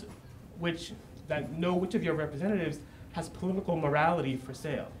ones that know which of your representatives has political morality for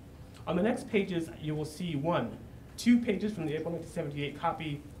sale. On the next pages, you will see 2 pages from the April 1978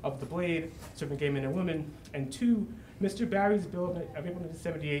 copy of The Blade, Serving Gay Men and Women, and 2, Mr. Barry's bill of April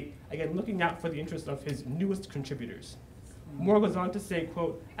 1978, again looking out for the interests of his newest contributors. Moore goes on to say,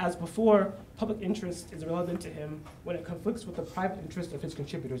 quote, as before, public interest is relevant to him when it conflicts with the private interest of his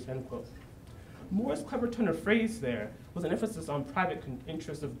contributors, end quote. Moore's clever turn of phrase there was an emphasis on private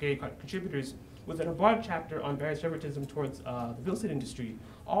interests of gay contributors within a broad chapter on Barry's favoritism towards the real estate industry,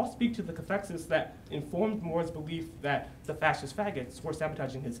 all speak to the cathexis that informed Moore's belief that the fascist faggots were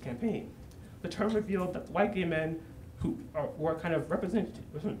sabotaging his campaign. The term revealed that the white gay men who were a kind of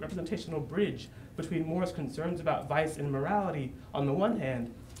representational bridge between Moore's concerns about vice and morality on the one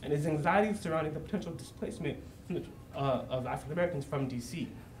hand, and his anxieties surrounding the potential displacement of African Americans from DC.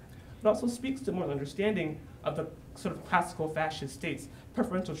 It also speaks to Moore's understanding of the sort of classical fascist state's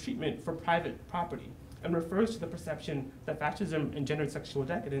preferential treatment for private property, and refers to the perception that fascism engendered sexual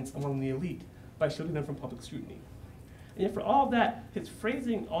decadence among the elite by shielding them from public scrutiny. And yet for all of that, his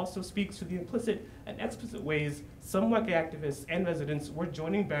phrasing also speaks to the implicit and explicit ways some white gay activists and residents were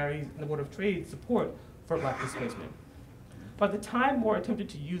joining Barry and the Board of Trade's support for black displacement. By the time Moore attempted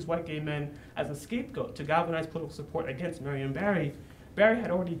to use white gay men as a scapegoat to galvanize political support against Marion Barry, Barry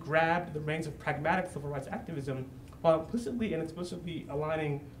had already grabbed the reins of pragmatic civil rights activism while implicitly and explicitly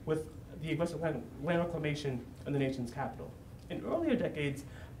aligning with the aggressive land reclamation in the nation's capital. In earlier decades,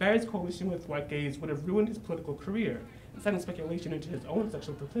 Barry's coalition with white gays would have ruined his political career, inciting speculation into his own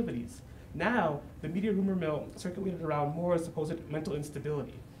sexual proclivities. Now, the media rumor mill circulated around Moore's supposed mental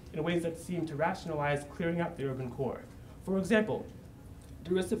instability in ways that seemed to rationalize clearing out the urban core. For example,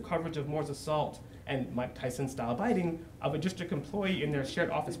 derisive coverage of Moore's assault and Mike Tyson-style biting of a district employee in their shared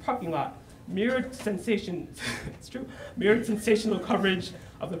office parking lot mirrored sensational coverage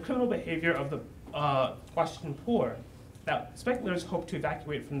of the criminal behavior of the Washington poor that speculators hope to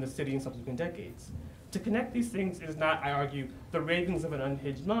evacuate from the city in subsequent decades. To connect these things is not, I argue, the ravings of an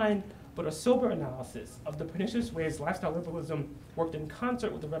unhinged mind, but a sober analysis of the pernicious ways lifestyle liberalism worked in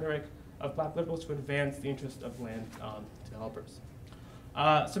concert with the rhetoric of black liberals to advance the interest of land developers.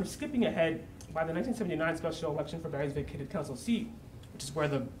 Sort of skipping ahead, by the 1979 special election for Barry's vacated council seat, which is where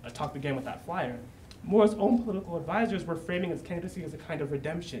the talk began with that flyer, Moore's own political advisors were framing his candidacy as a kind of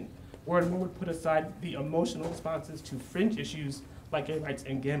redemption, where Moore would put aside the emotional responses to fringe issues like gay rights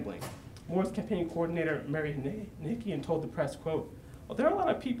and gambling. Moore's campaign coordinator, Mary Nikian, told the press, quote, well, there are a lot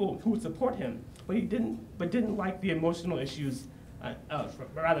of people who would support him, but didn't like the emotional issues,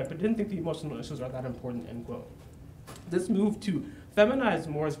 but didn't think the emotional issues are that important, end quote. This move to feminize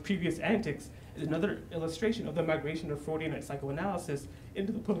Moore's previous antics is another illustration of the migration of Freudian psychoanalysis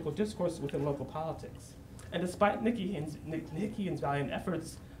into the political discourse within local politics. And despite Nikian's valiant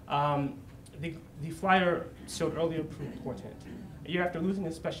efforts, the flyer showed earlier proof portent. A year after losing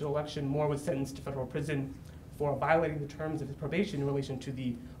a special election, Moore was sentenced to federal prison for violating the terms of his probation in relation to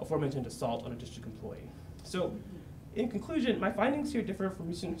the aforementioned assault on a district employee. So, in conclusion, my findings here differ from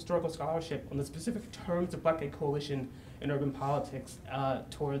recent historical scholarship on the specific terms of Black gay coalition in urban politics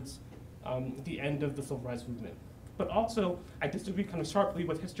towards the end of the civil rights movement. But also, I disagree kind of sharply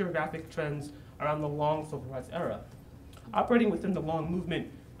with historiographic trends around the long civil rights era. Operating within the long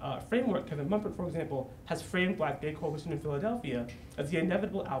movement framework, Kevin Mumford, for example, has framed Black gay coalition in Philadelphia as the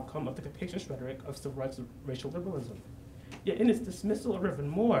inevitable outcome of the capacious rhetoric of civil rights and racial liberalism. Yet in its dismissal of Reverend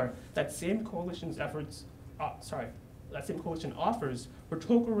Moore, that same coalition's efforts, that same coalition offers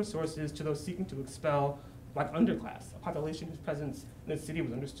rhetorical resources to those seeking to expel Black underclass, a population whose presence in the city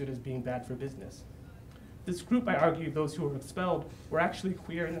was understood as being bad for business. This group, I argue, those who were expelled, were actually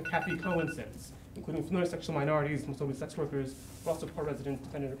queer in the Kathy Cohen sense, including familiar sexual minorities, most notably sex workers, but also poor residents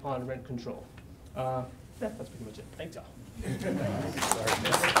dependent upon rent control. That's pretty much it. Thanks, y'all.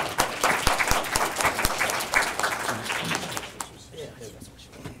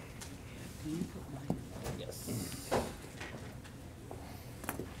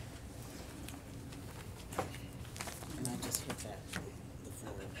 And I just hit that before,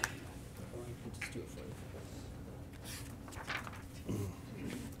 or I can just do it for you.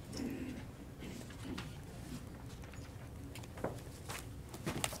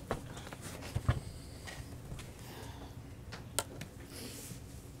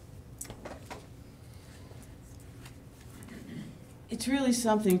 It's really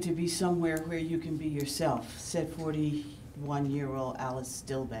something to be somewhere where you can be yourself, said 41-year-old Alice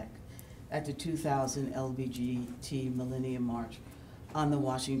Stillbeck at the 2000 LGBT Millennium March on the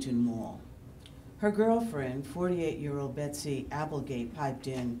Washington Mall. Her girlfriend, 48-year-old Betsy Applegate, piped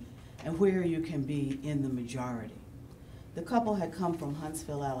in, and where you can be in the majority. The couple had come from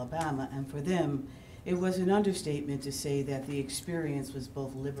Huntsville, Alabama, and for them, it was an understatement to say that the experience was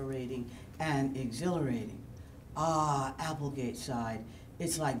both liberating and exhilarating. Ah, Applegate sighed,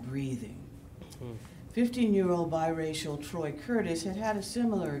 it's like breathing. 15-year-old biracial Troy Curtis had had a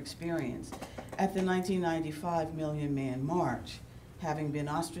similar experience at the 1995 Million Man March, having been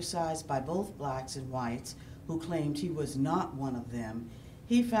ostracized by both blacks and whites who claimed he was not one of them.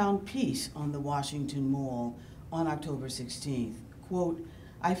 He found peace on the Washington Mall on October 16th. Quote,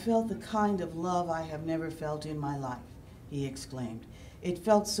 "I felt the kind of love I have never felt in my life," he exclaimed. "It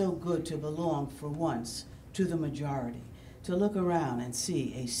felt so good to belong for once to the majority, to look around and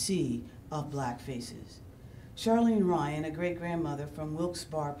see a sea of Black faces." Charlene Ryan, a great-grandmother from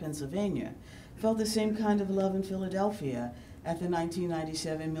Wilkes-Barre, Pennsylvania, felt the same kind of love in Philadelphia at the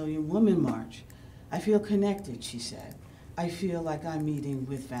 1997 Million Woman March. "I feel connected," she said. "I feel like I'm meeting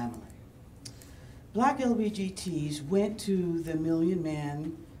with family." Black LGBTs went to the Million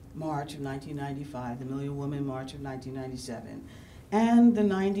Man March of 1995, the Million Woman March of 1997, and the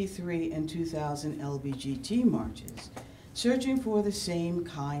 93 and 2000 LGBT marches, searching for the same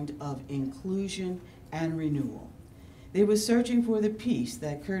kind of inclusion and renewal. They were searching for the peace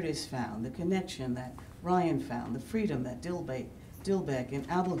that Curtis found, the connection that Ryan found, the freedom that Stillbeck and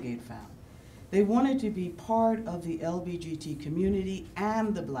Applegate found. They wanted to be part of the LGBT community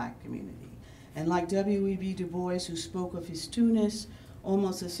and the Black community. And like W.E.B. Du Bois, who spoke of his two-ness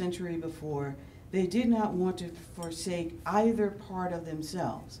almost a century before, they did not want to forsake either part of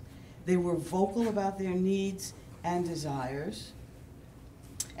themselves. They were vocal about their needs and desires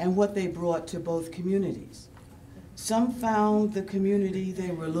and what they brought to both communities. Some found the community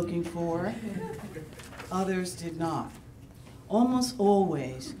they were looking for, others did not. Almost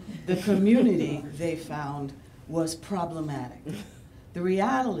always, the community they found was problematic. The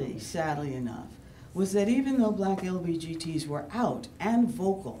reality, sadly enough, was that even though Black LGBTs were out and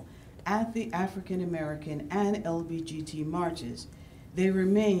vocal at the African American and LGBT marches, they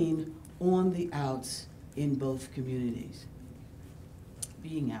remain on the outs in both communities.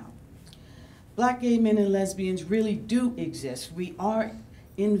 Being out. Black gay men and lesbians really do exist. We are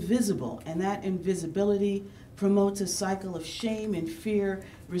invisible, and that invisibility promotes a cycle of shame and fear,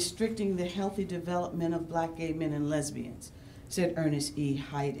 restricting the healthy development of Black gay men and lesbians, said Ernest E.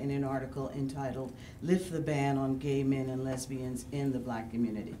 Haidt in an article entitled "Lift the Ban on Gay Men and Lesbians in the Black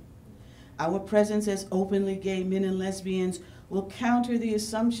Community." Our presence as openly gay men and lesbians will counter the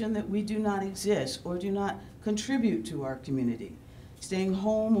assumption that we do not exist or do not contribute to our community. Staying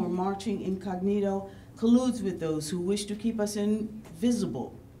home or marching incognito colludes with those who wish to keep us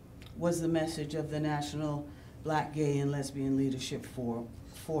invisible, was the message of the National Black Gay and Lesbian Leadership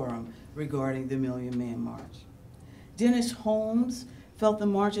Forum regarding the Million Man March. Dennis Holmes felt the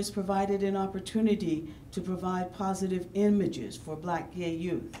marches provided an opportunity to provide positive images for Black gay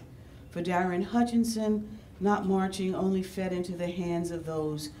youth, For Darren Hutchinson, not marching only fed into the hands of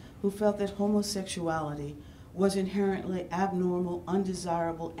those who felt that homosexuality was inherently abnormal,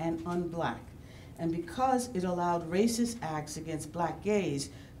 undesirable, and un-black. And because it allowed racist acts against black gays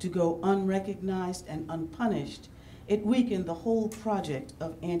to go unrecognized and unpunished, it weakened the whole project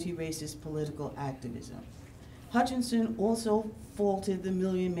of anti-racist political activism. Hutchinson also faulted the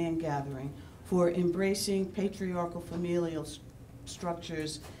Million Man Gathering for embracing patriarchal familial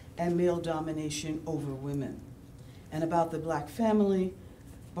structures and male domination over women. And about the black family,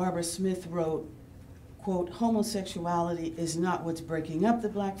 Barbara Smith wrote, quote, "Homosexuality is not what's breaking up the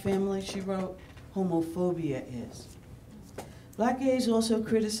black family," she wrote, "homophobia is." Black gays also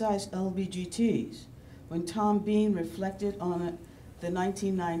criticized LGBTs. When Tom Bean reflected on the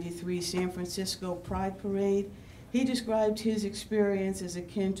 1993 San Francisco Pride Parade, he described his experience as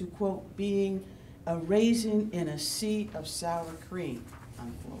akin to, quote, being a raisin in a sea of sour cream,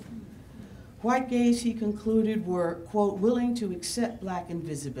 unquote. White gays, he concluded, were, quote, willing to accept black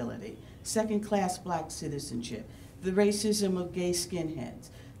invisibility, second-class black citizenship, the racism of gay skinheads,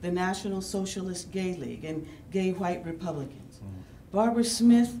 the National Socialist Gay League, and gay white Republicans. Barbara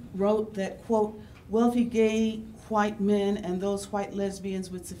Smith wrote that, quote, wealthy gay white men and those white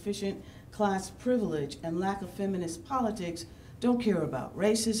lesbians with sufficient class privilege and lack of feminist politics don't care about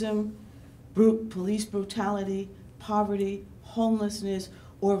racism, police brutality, poverty, homelessness,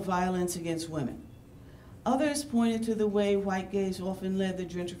 or violence against women. Others pointed to the way white gays often led the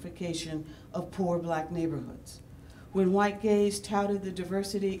gentrification of poor black neighborhoods. When white gays touted the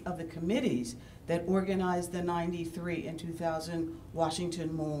diversity of the committees that organized the 93 and 2000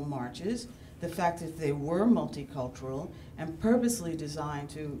 Washington Mall marches, the fact that they were multicultural and purposely designed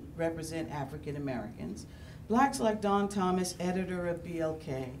to represent African Americans, blacks like Don Thomas, editor of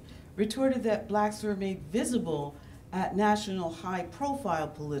BLK, retorted that blacks were made visible at national high-profile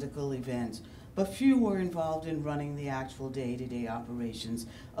political events, but few were involved in running the actual day-to-day operations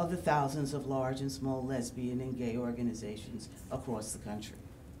of the thousands of large and small lesbian and gay organizations across the country.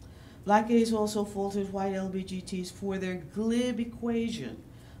 Black gays also faulted white LGBTs for their glib equation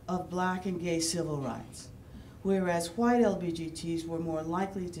of black and gay civil rights, whereas white LGBTs were more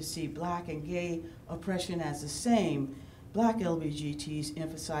likely to see black and gay oppression as the same. Black LGBTs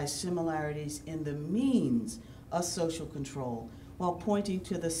emphasized similarities in the means of social control, while pointing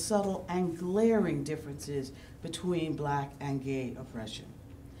to the subtle and glaring differences between black and gay oppression.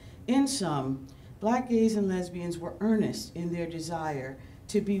 In sum, black gays and lesbians were earnest in their desire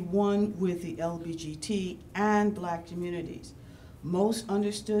to be one with the LGBT and black communities. Most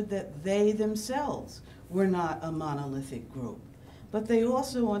understood that they themselves were not a monolithic group, but they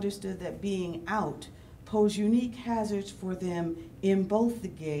also understood that being out posed unique hazards for them in both the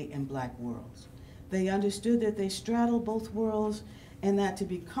gay and black worlds. They understood that they straddled both worlds and that to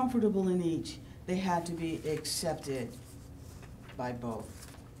be comfortable in each, they had to be accepted by both.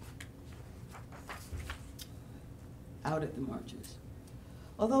 Out at the marches.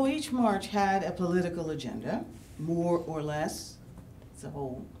 Although each march had a political agenda, more or less, it's a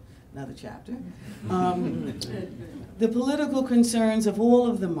whole another chapter, the political concerns of all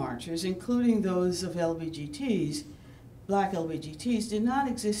of the marchers, including those of LGBTs, black LGBTs, did not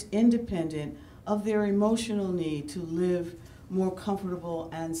exist independent of their emotional need to live more comfortable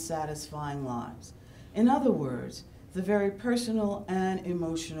and satisfying lives. In other words, the very personal and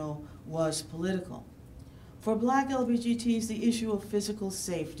emotional was political. For black LGBTs, the issue of physical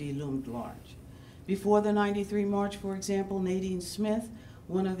safety loomed large. Before the 93 march, for example, Nadine Smith,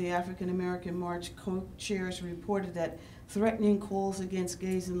 one of the African American march co-chairs, reported that threatening calls against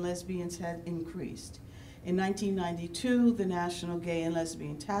gays and lesbians had increased. In 1992, the National Gay and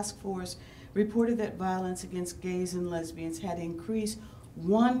Lesbian Task Force reported that violence against gays and lesbians had increased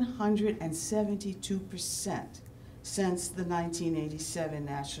 172% since the 1987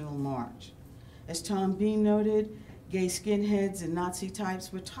 National March. As Tom Bean noted, gay skinheads and Nazi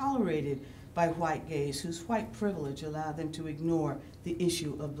types were tolerated by white gays whose white privilege allowed them to ignore the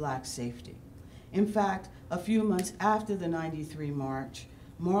issue of black safety. In fact, a few months after the 93 march,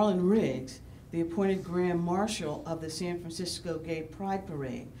 Marlon Riggs, the appointed Grand Marshal of the San Francisco Gay Pride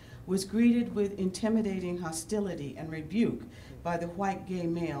Parade, was greeted with intimidating hostility and rebuke by the white gay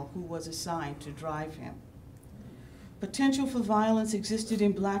male who was assigned to drive him. Potential for violence existed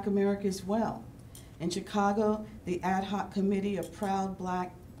in black America as well. In Chicago, the ad hoc committee of proud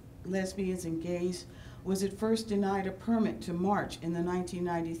black lesbians and gays was at first denied a permit to march in the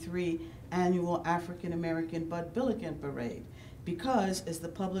 1993 annual African American Bud Billiken Parade because, as the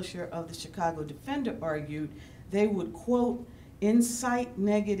publisher of the Chicago Defender argued, they would, quote, incite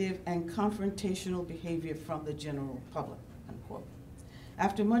negative and confrontational behavior from the general public, unquote.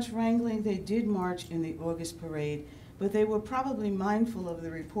 After much wrangling, they did march in the August parade, but they were probably mindful of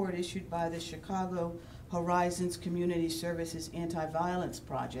the report issued by the Chicago Horizons Community Services Anti-Violence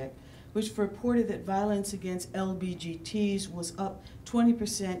Project, which reported that violence against LGBTs was up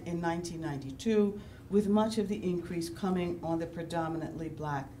 20% in 1992, with much of the increase coming on the predominantly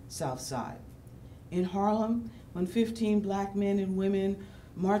black South Side. In Harlem, when 15 black men and women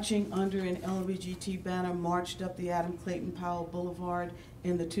marching under an LGBT banner marched up the Adam Clayton Powell Boulevard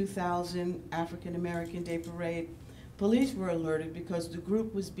in the 2000 African American Day Parade, police were alerted because the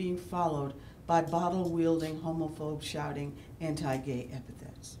group was being followed by bottle-wielding homophobes shouting anti-gay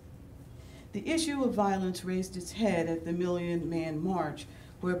epithets. The issue of violence raised its head at the Million Man March,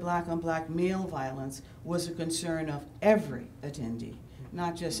 where black-on-black male violence was a concern of every attendee,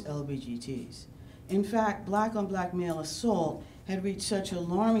 not just LGBTs. In fact, black-on-black male assault had reached such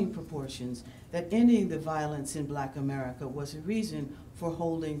alarming proportions that ending the violence in Black America was a reason for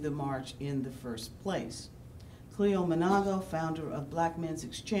holding the march in the first place. Cleo Manago, founder of Black Men's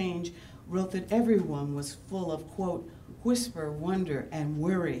Exchange, wrote that everyone was full of, quote, whisper, wonder, and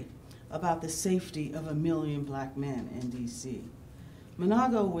worry about the safety of 1 million black men in D.C.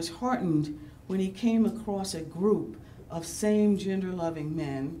 Manago was heartened when he came across a group of same gender-loving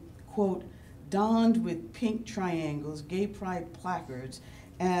men, quote, donned with pink triangles, gay pride placards,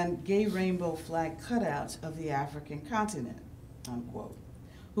 and gay rainbow flag cutouts of the African continent, unquote,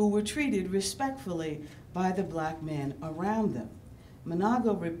 who were treated respectfully by the black men around them.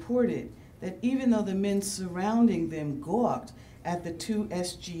 Manago reported that even though the men surrounding them gawked at the two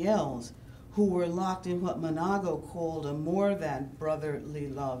SGLs, who were locked in what Manago called a more than brotherly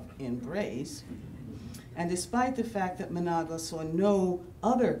love embrace, and despite the fact that Manago saw no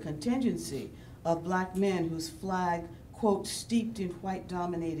other contingency of black men whose flag, quote, steeped in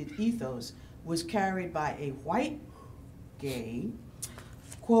white-dominated ethos, was carried by a white gay,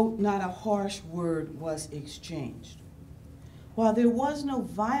 quote, not a harsh word was exchanged. While there was no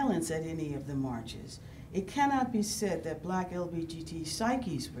violence at any of the marches, it cannot be said that black LGBT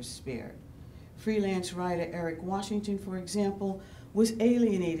psyches were spared. Freelance writer Eric Washington, for example, was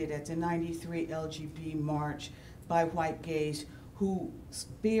alienated at the '93 LGBT march by white gays who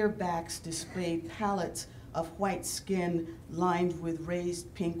bare backs displayed palettes of white skin lined with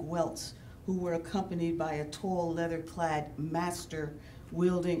raised pink welts, who were accompanied by a tall leather-clad master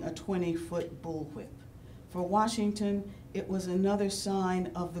wielding a 20-foot bullwhip. For Washington, it was another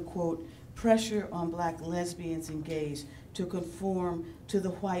sign of the, quote, pressure on black lesbians and gays to conform to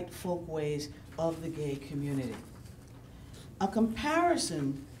the white folkways of the gay community. A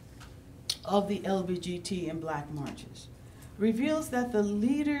comparison of the LGBT and black marches reveals that the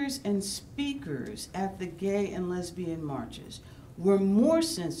leaders and speakers at the gay and lesbian marches were more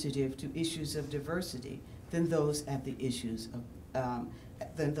sensitive to issues of diversity than those at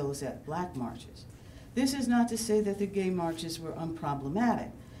black marches. This is not to say that the gay marches were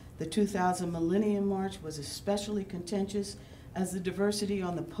unproblematic. The 2000 Millennium March was especially contentious as the diversity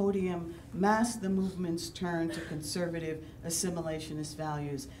on the podium masked the movement's turn to conservative assimilationist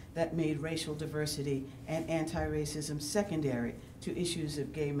values that made racial diversity and anti-racism secondary to issues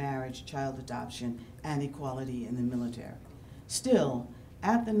of gay marriage, child adoption, and equality in the military. Still,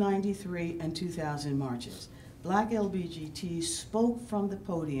 at the '93 and 2000 marches, black LGBTs spoke from the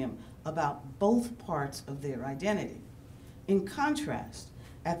podium about both parts of their identity. In contrast,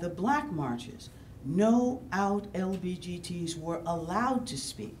 at the black marches, no out LGBTs were allowed to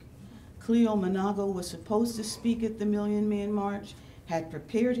speak. Cleo Manago was supposed to speak at the Million Man March, had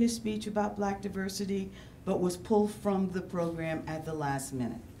prepared his speech about black diversity, but was pulled from the program at the last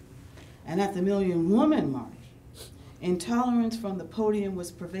minute. And at the Million Woman March, intolerance from the podium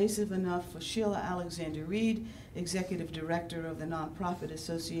was pervasive enough for Sheila Alexander Reed, executive director of the nonprofit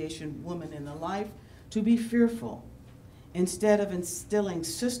association Woman in the Life, to be fearful. Instead of instilling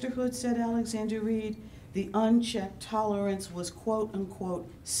sisterhood, said Alexander Reed, the unchecked tolerance was quote unquote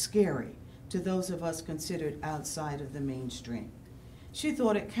scary to those of us considered outside of the mainstream. She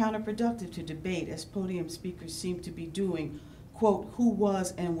thought it counterproductive to debate, as podium speakers seemed to be doing, quote, who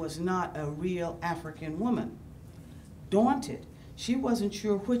was and was not a real African woman. Daunted, she wasn't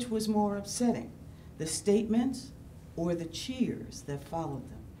sure which was more upsetting, the statements or the cheers that followed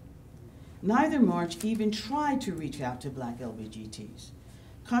them. Neither march even tried to reach out to black LGBTs.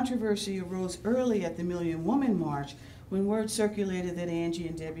 Controversy arose early at the Million Woman March when word circulated that Angie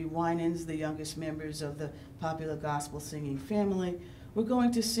and Debbie Winans, the youngest members of the popular gospel singing family, were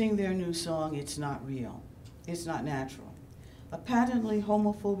going to sing their new song, It's Not Real, It's Not Natural. A patently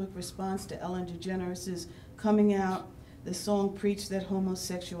homophobic response to Ellen DeGeneres' coming out, the song preached that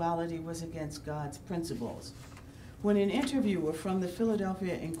homosexuality was against God's principles. when an interviewer from the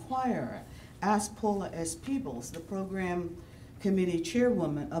Philadelphia Inquirer asked Paula S. Peebles, the program committee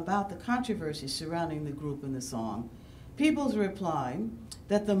chairwoman, about the controversy surrounding the group and the song, Peebles replied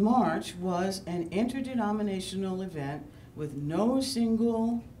that the march was an interdenominational event with no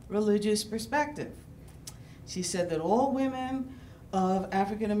single religious perspective. She said that all women of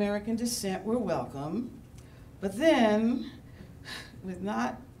African American descent were welcome, but then, with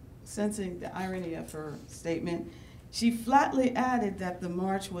not sensing the irony of her statement, she flatly added that the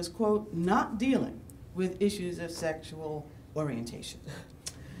march was, quote, not dealing with issues of sexual orientation.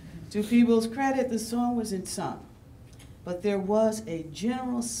 To Peebles' credit, the song wasn't sung, but there was a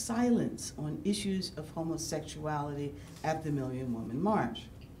general silence on issues of homosexuality at the Million Woman March.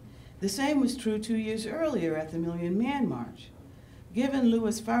 The same was true 2 years earlier at the Million Man March. Given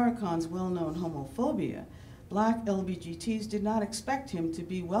Louis Farrakhan's well-known homophobia, Black LGBTs did not expect him to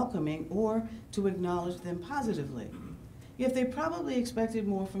be welcoming or to acknowledge them positively. Yet they probably expected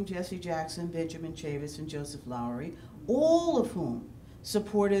more from Jesse Jackson, Benjamin Chavis, and Joseph Lowery, all of whom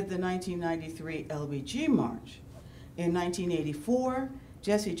supported the 1993 LBG March. In 1984,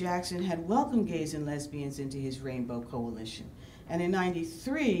 Jesse Jackson had welcomed gays and lesbians into his Rainbow Coalition. And in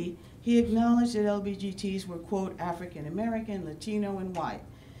 93, he acknowledged that LGBTs were, quote, African American, Latino, and white,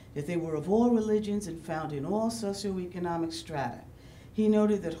 that they were of all religions and found in all socioeconomic strata. He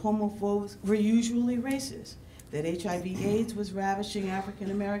noted that homophobes were usually racist, that HIV/AIDS was ravishing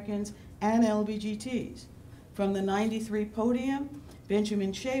African Americans and LGBTs. From the 93 podium,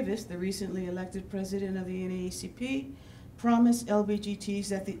 Benjamin Chavis, the recently elected president of the NAACP, promised LGBTs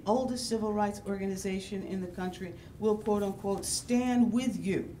that the oldest civil rights organization in the country will, quote unquote, stand with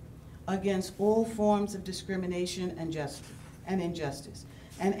you against all forms of discrimination and injustice,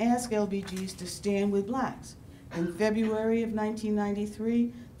 and ask LBGs to stand with blacks. In February of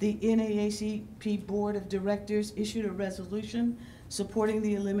 1993, the NAACP Board of Directors issued a resolution supporting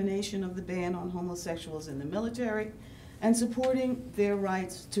the elimination of the ban on homosexuals in the military and supporting their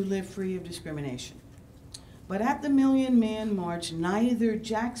rights to live free of discrimination. But at the Million Man March, neither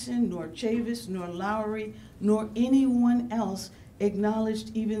Jackson nor Chavis nor Lowery nor anyone else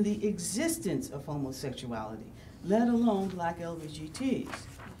acknowledged even the existence of homosexuality, let alone Black LGBTs.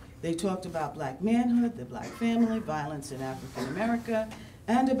 They talked about Black manhood, the Black family, violence in African America,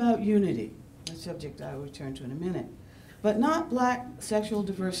 and about unity, a subject I will return to in a minute, but not Black sexual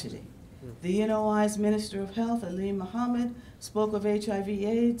diversity. The NOI's Minister of Health, Ali Muhammad, spoke of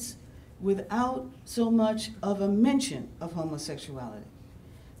HIV/AIDS without so much of a mention of homosexuality.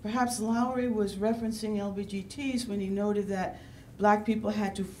 Perhaps Lowery was referencing LGBTs when he noted that Black people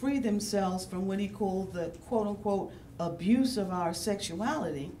had to free themselves from what he called the quote-unquote abuse of our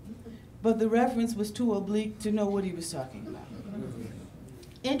sexuality, but the reference was too oblique to know what he was talking about.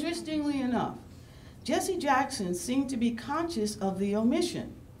 Interestingly enough, Jesse Jackson seemed to be conscious of the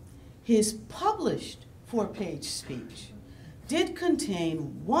omission. His published 4-page speech did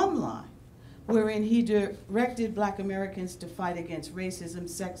contain one line wherein he directed Black Americans to fight against racism,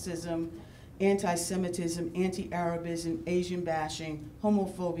 sexism, anti-Semitism, anti-Arabism, Asian bashing,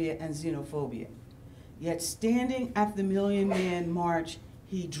 homophobia, and xenophobia. Yet standing at the Million Man March,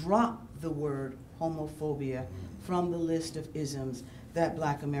 he dropped the word homophobia from the list of isms that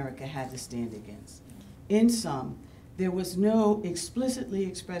Black America had to stand against. In sum, there was no explicitly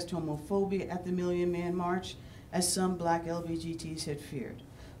expressed homophobia at the Million Man March, as some Black LGBTs had feared,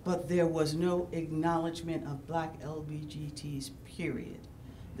 but there was no acknowledgement of Black LGBTs, period.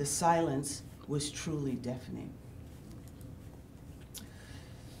 The silence was truly deafening.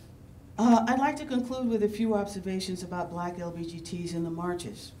 I'd like to conclude with a few observations about Black LGBTs in the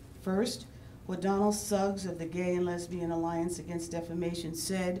marches. First, what Donald Suggs of the Gay and Lesbian Alliance Against Defamation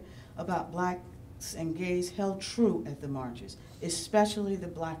said about Blacks and gays held true at the marches, especially the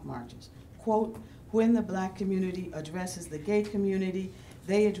Black marches. Quote, when the Black community addresses the gay community,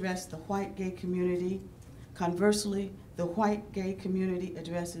 they address the white gay community. Conversely, the white gay community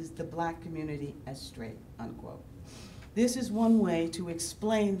addresses the Black community as straight, unquote. This is one way to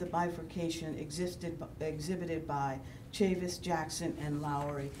explain the bifurcation exhibited by Chavis, Jackson, and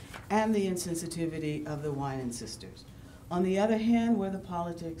Lowery, and the insensitivity of the Winan sisters. On the other hand were the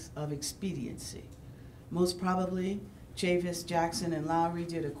politics of expediency. Most probably, Chavis, Jackson, and Lowery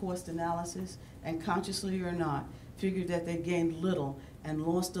did a cost analysis, and consciously or not, figured that they gained little and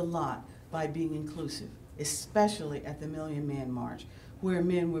lost a lot by being inclusive, especially at the Million Man March, where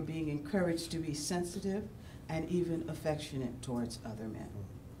men were being encouraged to be sensitive and even affectionate towards other men.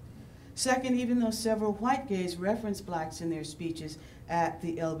 Second, even though several white gays referenced Blacks in their speeches at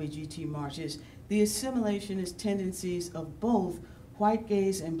the LGBTQ marches, the assimilationist tendencies of both white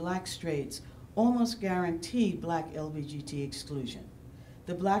gays and Black straights almost guaranteed Black LBGT exclusion.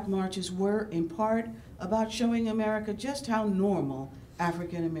 The Black marches were, in part, about showing America just how normal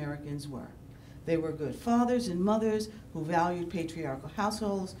African Americans were. They were good fathers and mothers who valued patriarchal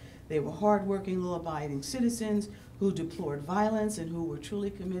households. They were hardworking, law-abiding citizens who deplored violence and who were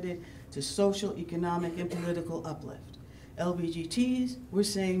truly committed to social, economic, and political uplift. LBGTs were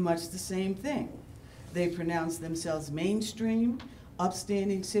saying much the same thing. They pronounced themselves mainstream,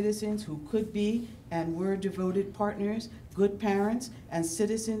 upstanding citizens who could be and were devoted partners, good parents, and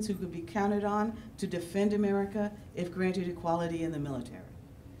citizens who could be counted on to defend America if granted equality in the military.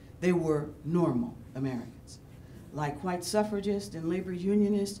 They were normal Americans. Like white suffragists and labor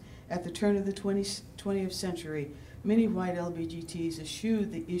unionists at the turn of the 20th century, many white LBGTs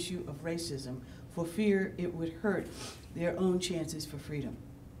eschewed the issue of racism for fear it would hurt their own chances for freedom.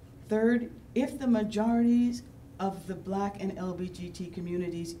 Third, if the majorities of the Black and LBGT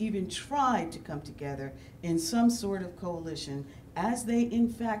communities even tried to come together in some sort of coalition, as they in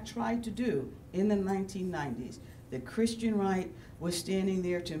fact tried to do in the 1990s, the Christian right was standing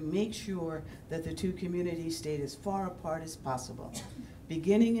there to make sure that the two communities stayed as far apart as possible.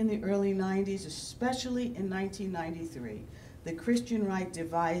 Beginning in the early 90s, especially in 1993, the Christian right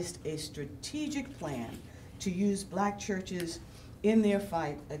devised a strategic plan to use Black churches in their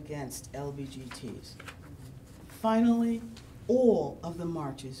fight against LBGTs. Finally, all of the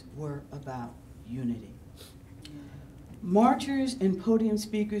marches were about unity. Marchers and podium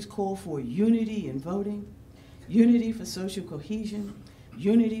speakers call for unity in voting, unity for social cohesion,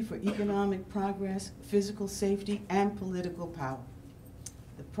 unity for economic progress, physical safety, and political power.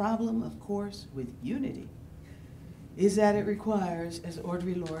 The problem, of course, with unity is that it requires, as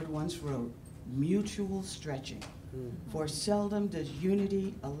Audre Lorde once wrote, mutual stretching, for seldom does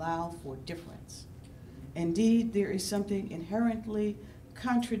unity allow for difference. Indeed, there is something inherently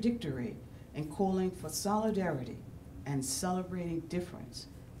contradictory in calling for solidarity and celebrating difference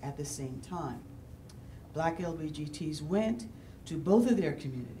at the same time. Black LBGTs went to both of their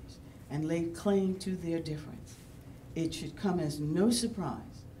communities and laid claim to their difference. It should come as no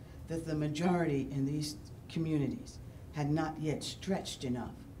surprise that the majority in these communities had not yet stretched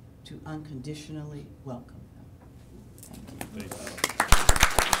enough to unconditionally welcome them. Thank you.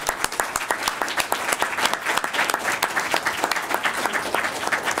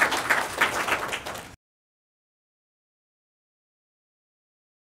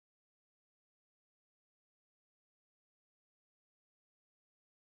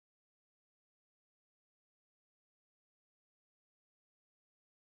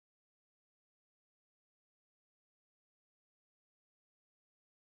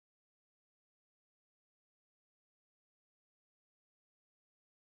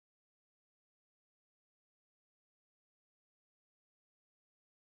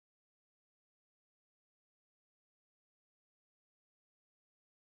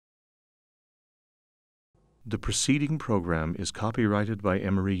 The preceding program is copyrighted by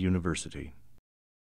Emory University.